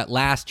 We've got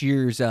last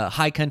year's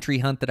high country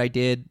hunt that I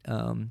did.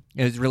 I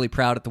was really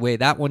proud of the way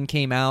that one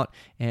came out,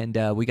 and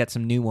we got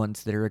some new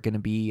ones that are going to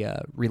be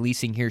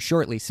releasing here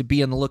shortly. So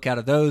be on the lookout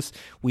of those.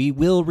 We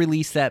will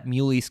release that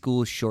Muley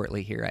School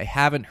shortly here. I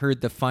haven't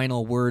heard the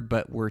final word,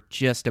 but we're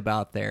just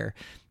about there.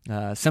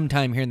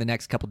 Sometime here in the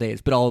next couple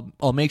days, but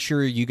I'll make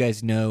sure you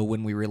guys know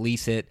when we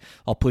release it.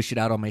 I'll push it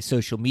out on my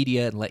social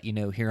media and let you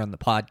know here on the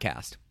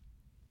podcast.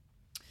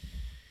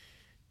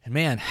 And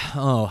man,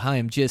 I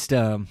am just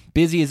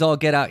busy as all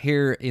get out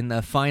here in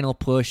the final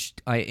push.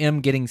 I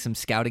am getting some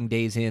scouting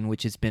days in,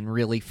 which has been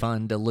really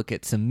fun to look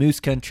at some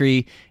moose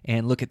country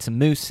and look at some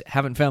moose.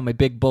 Haven't found my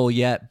big bull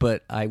yet,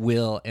 but I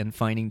will, and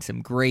finding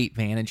some great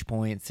vantage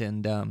points,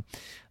 and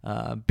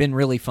been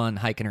really fun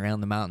hiking around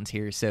the mountains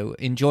here. So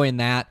enjoying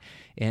that,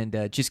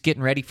 and just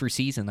getting ready for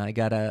season. I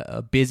got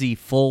a busy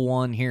full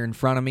one here in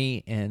front of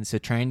me, and so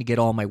trying to get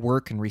all my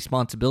work and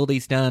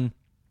responsibilities done.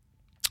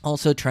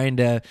 Also trying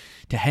to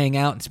hang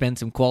out and spend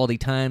some quality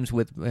times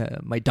with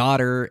my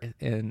daughter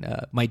and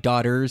my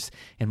daughters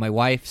and my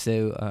wife.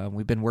 So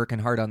we've been working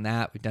hard on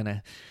that. We've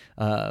done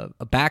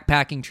a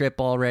backpacking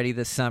trip already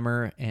this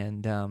summer,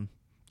 and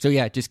so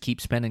yeah, just keep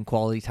spending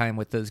quality time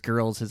with those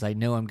girls, as I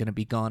know I'm going to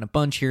be gone a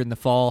bunch here in the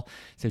fall.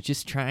 So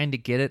just trying to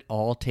get it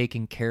all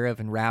taken care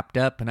of and wrapped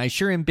up. And I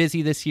sure am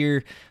busy this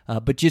year,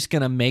 but just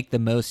going to make the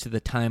most of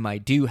the time I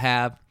do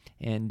have,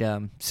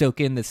 and soak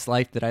in this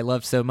life that I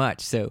love so much.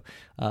 So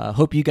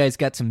hope you guys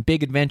got some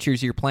big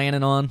adventures you're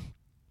planning on,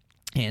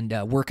 and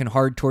working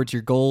hard towards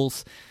your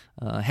goals.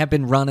 Have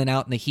been running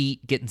out in the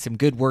heat, getting some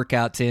good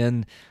workouts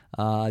in.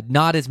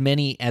 Not as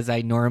many as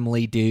I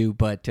normally do,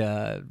 but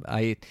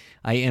I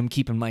am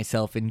keeping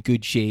myself in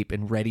good shape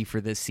and ready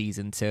for this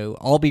season. So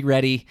I'll be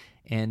ready,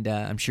 and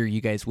I'm sure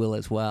you guys will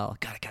as well.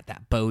 God, I got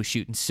that bow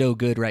shooting so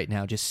good right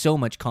now. Just so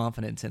much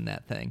confidence in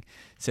that thing.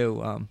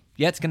 So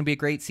yeah, it's going to be a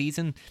great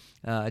season.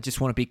 I just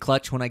want to be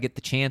clutch when I get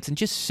the chance and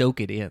just soak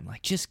it in.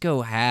 Like, just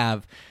go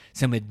have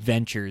some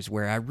adventures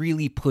where I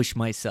really push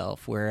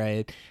myself,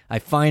 where I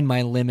find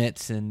my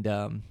limits, and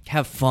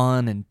have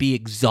fun and be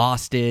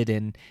exhausted,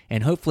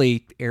 and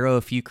hopefully arrow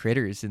a few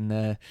critters in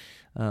the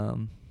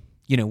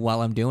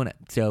while I'm doing it.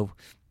 So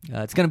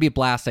it's going to be a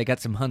blast. I got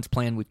some hunts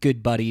planned with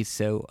good buddies,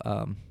 so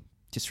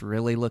just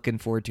really looking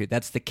forward to it.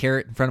 That's the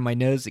carrot in front of my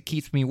nose that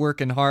keeps me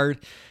working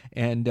hard,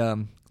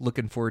 and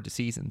looking forward to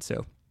season.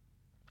 So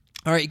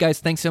all right, you guys,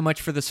 thanks so much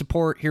for the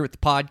support here with the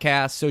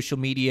podcast, social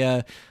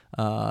media,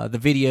 the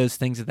videos,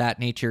 things of that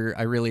nature.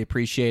 I really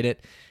appreciate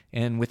it.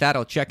 And with that,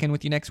 I'll check in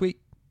with you next week.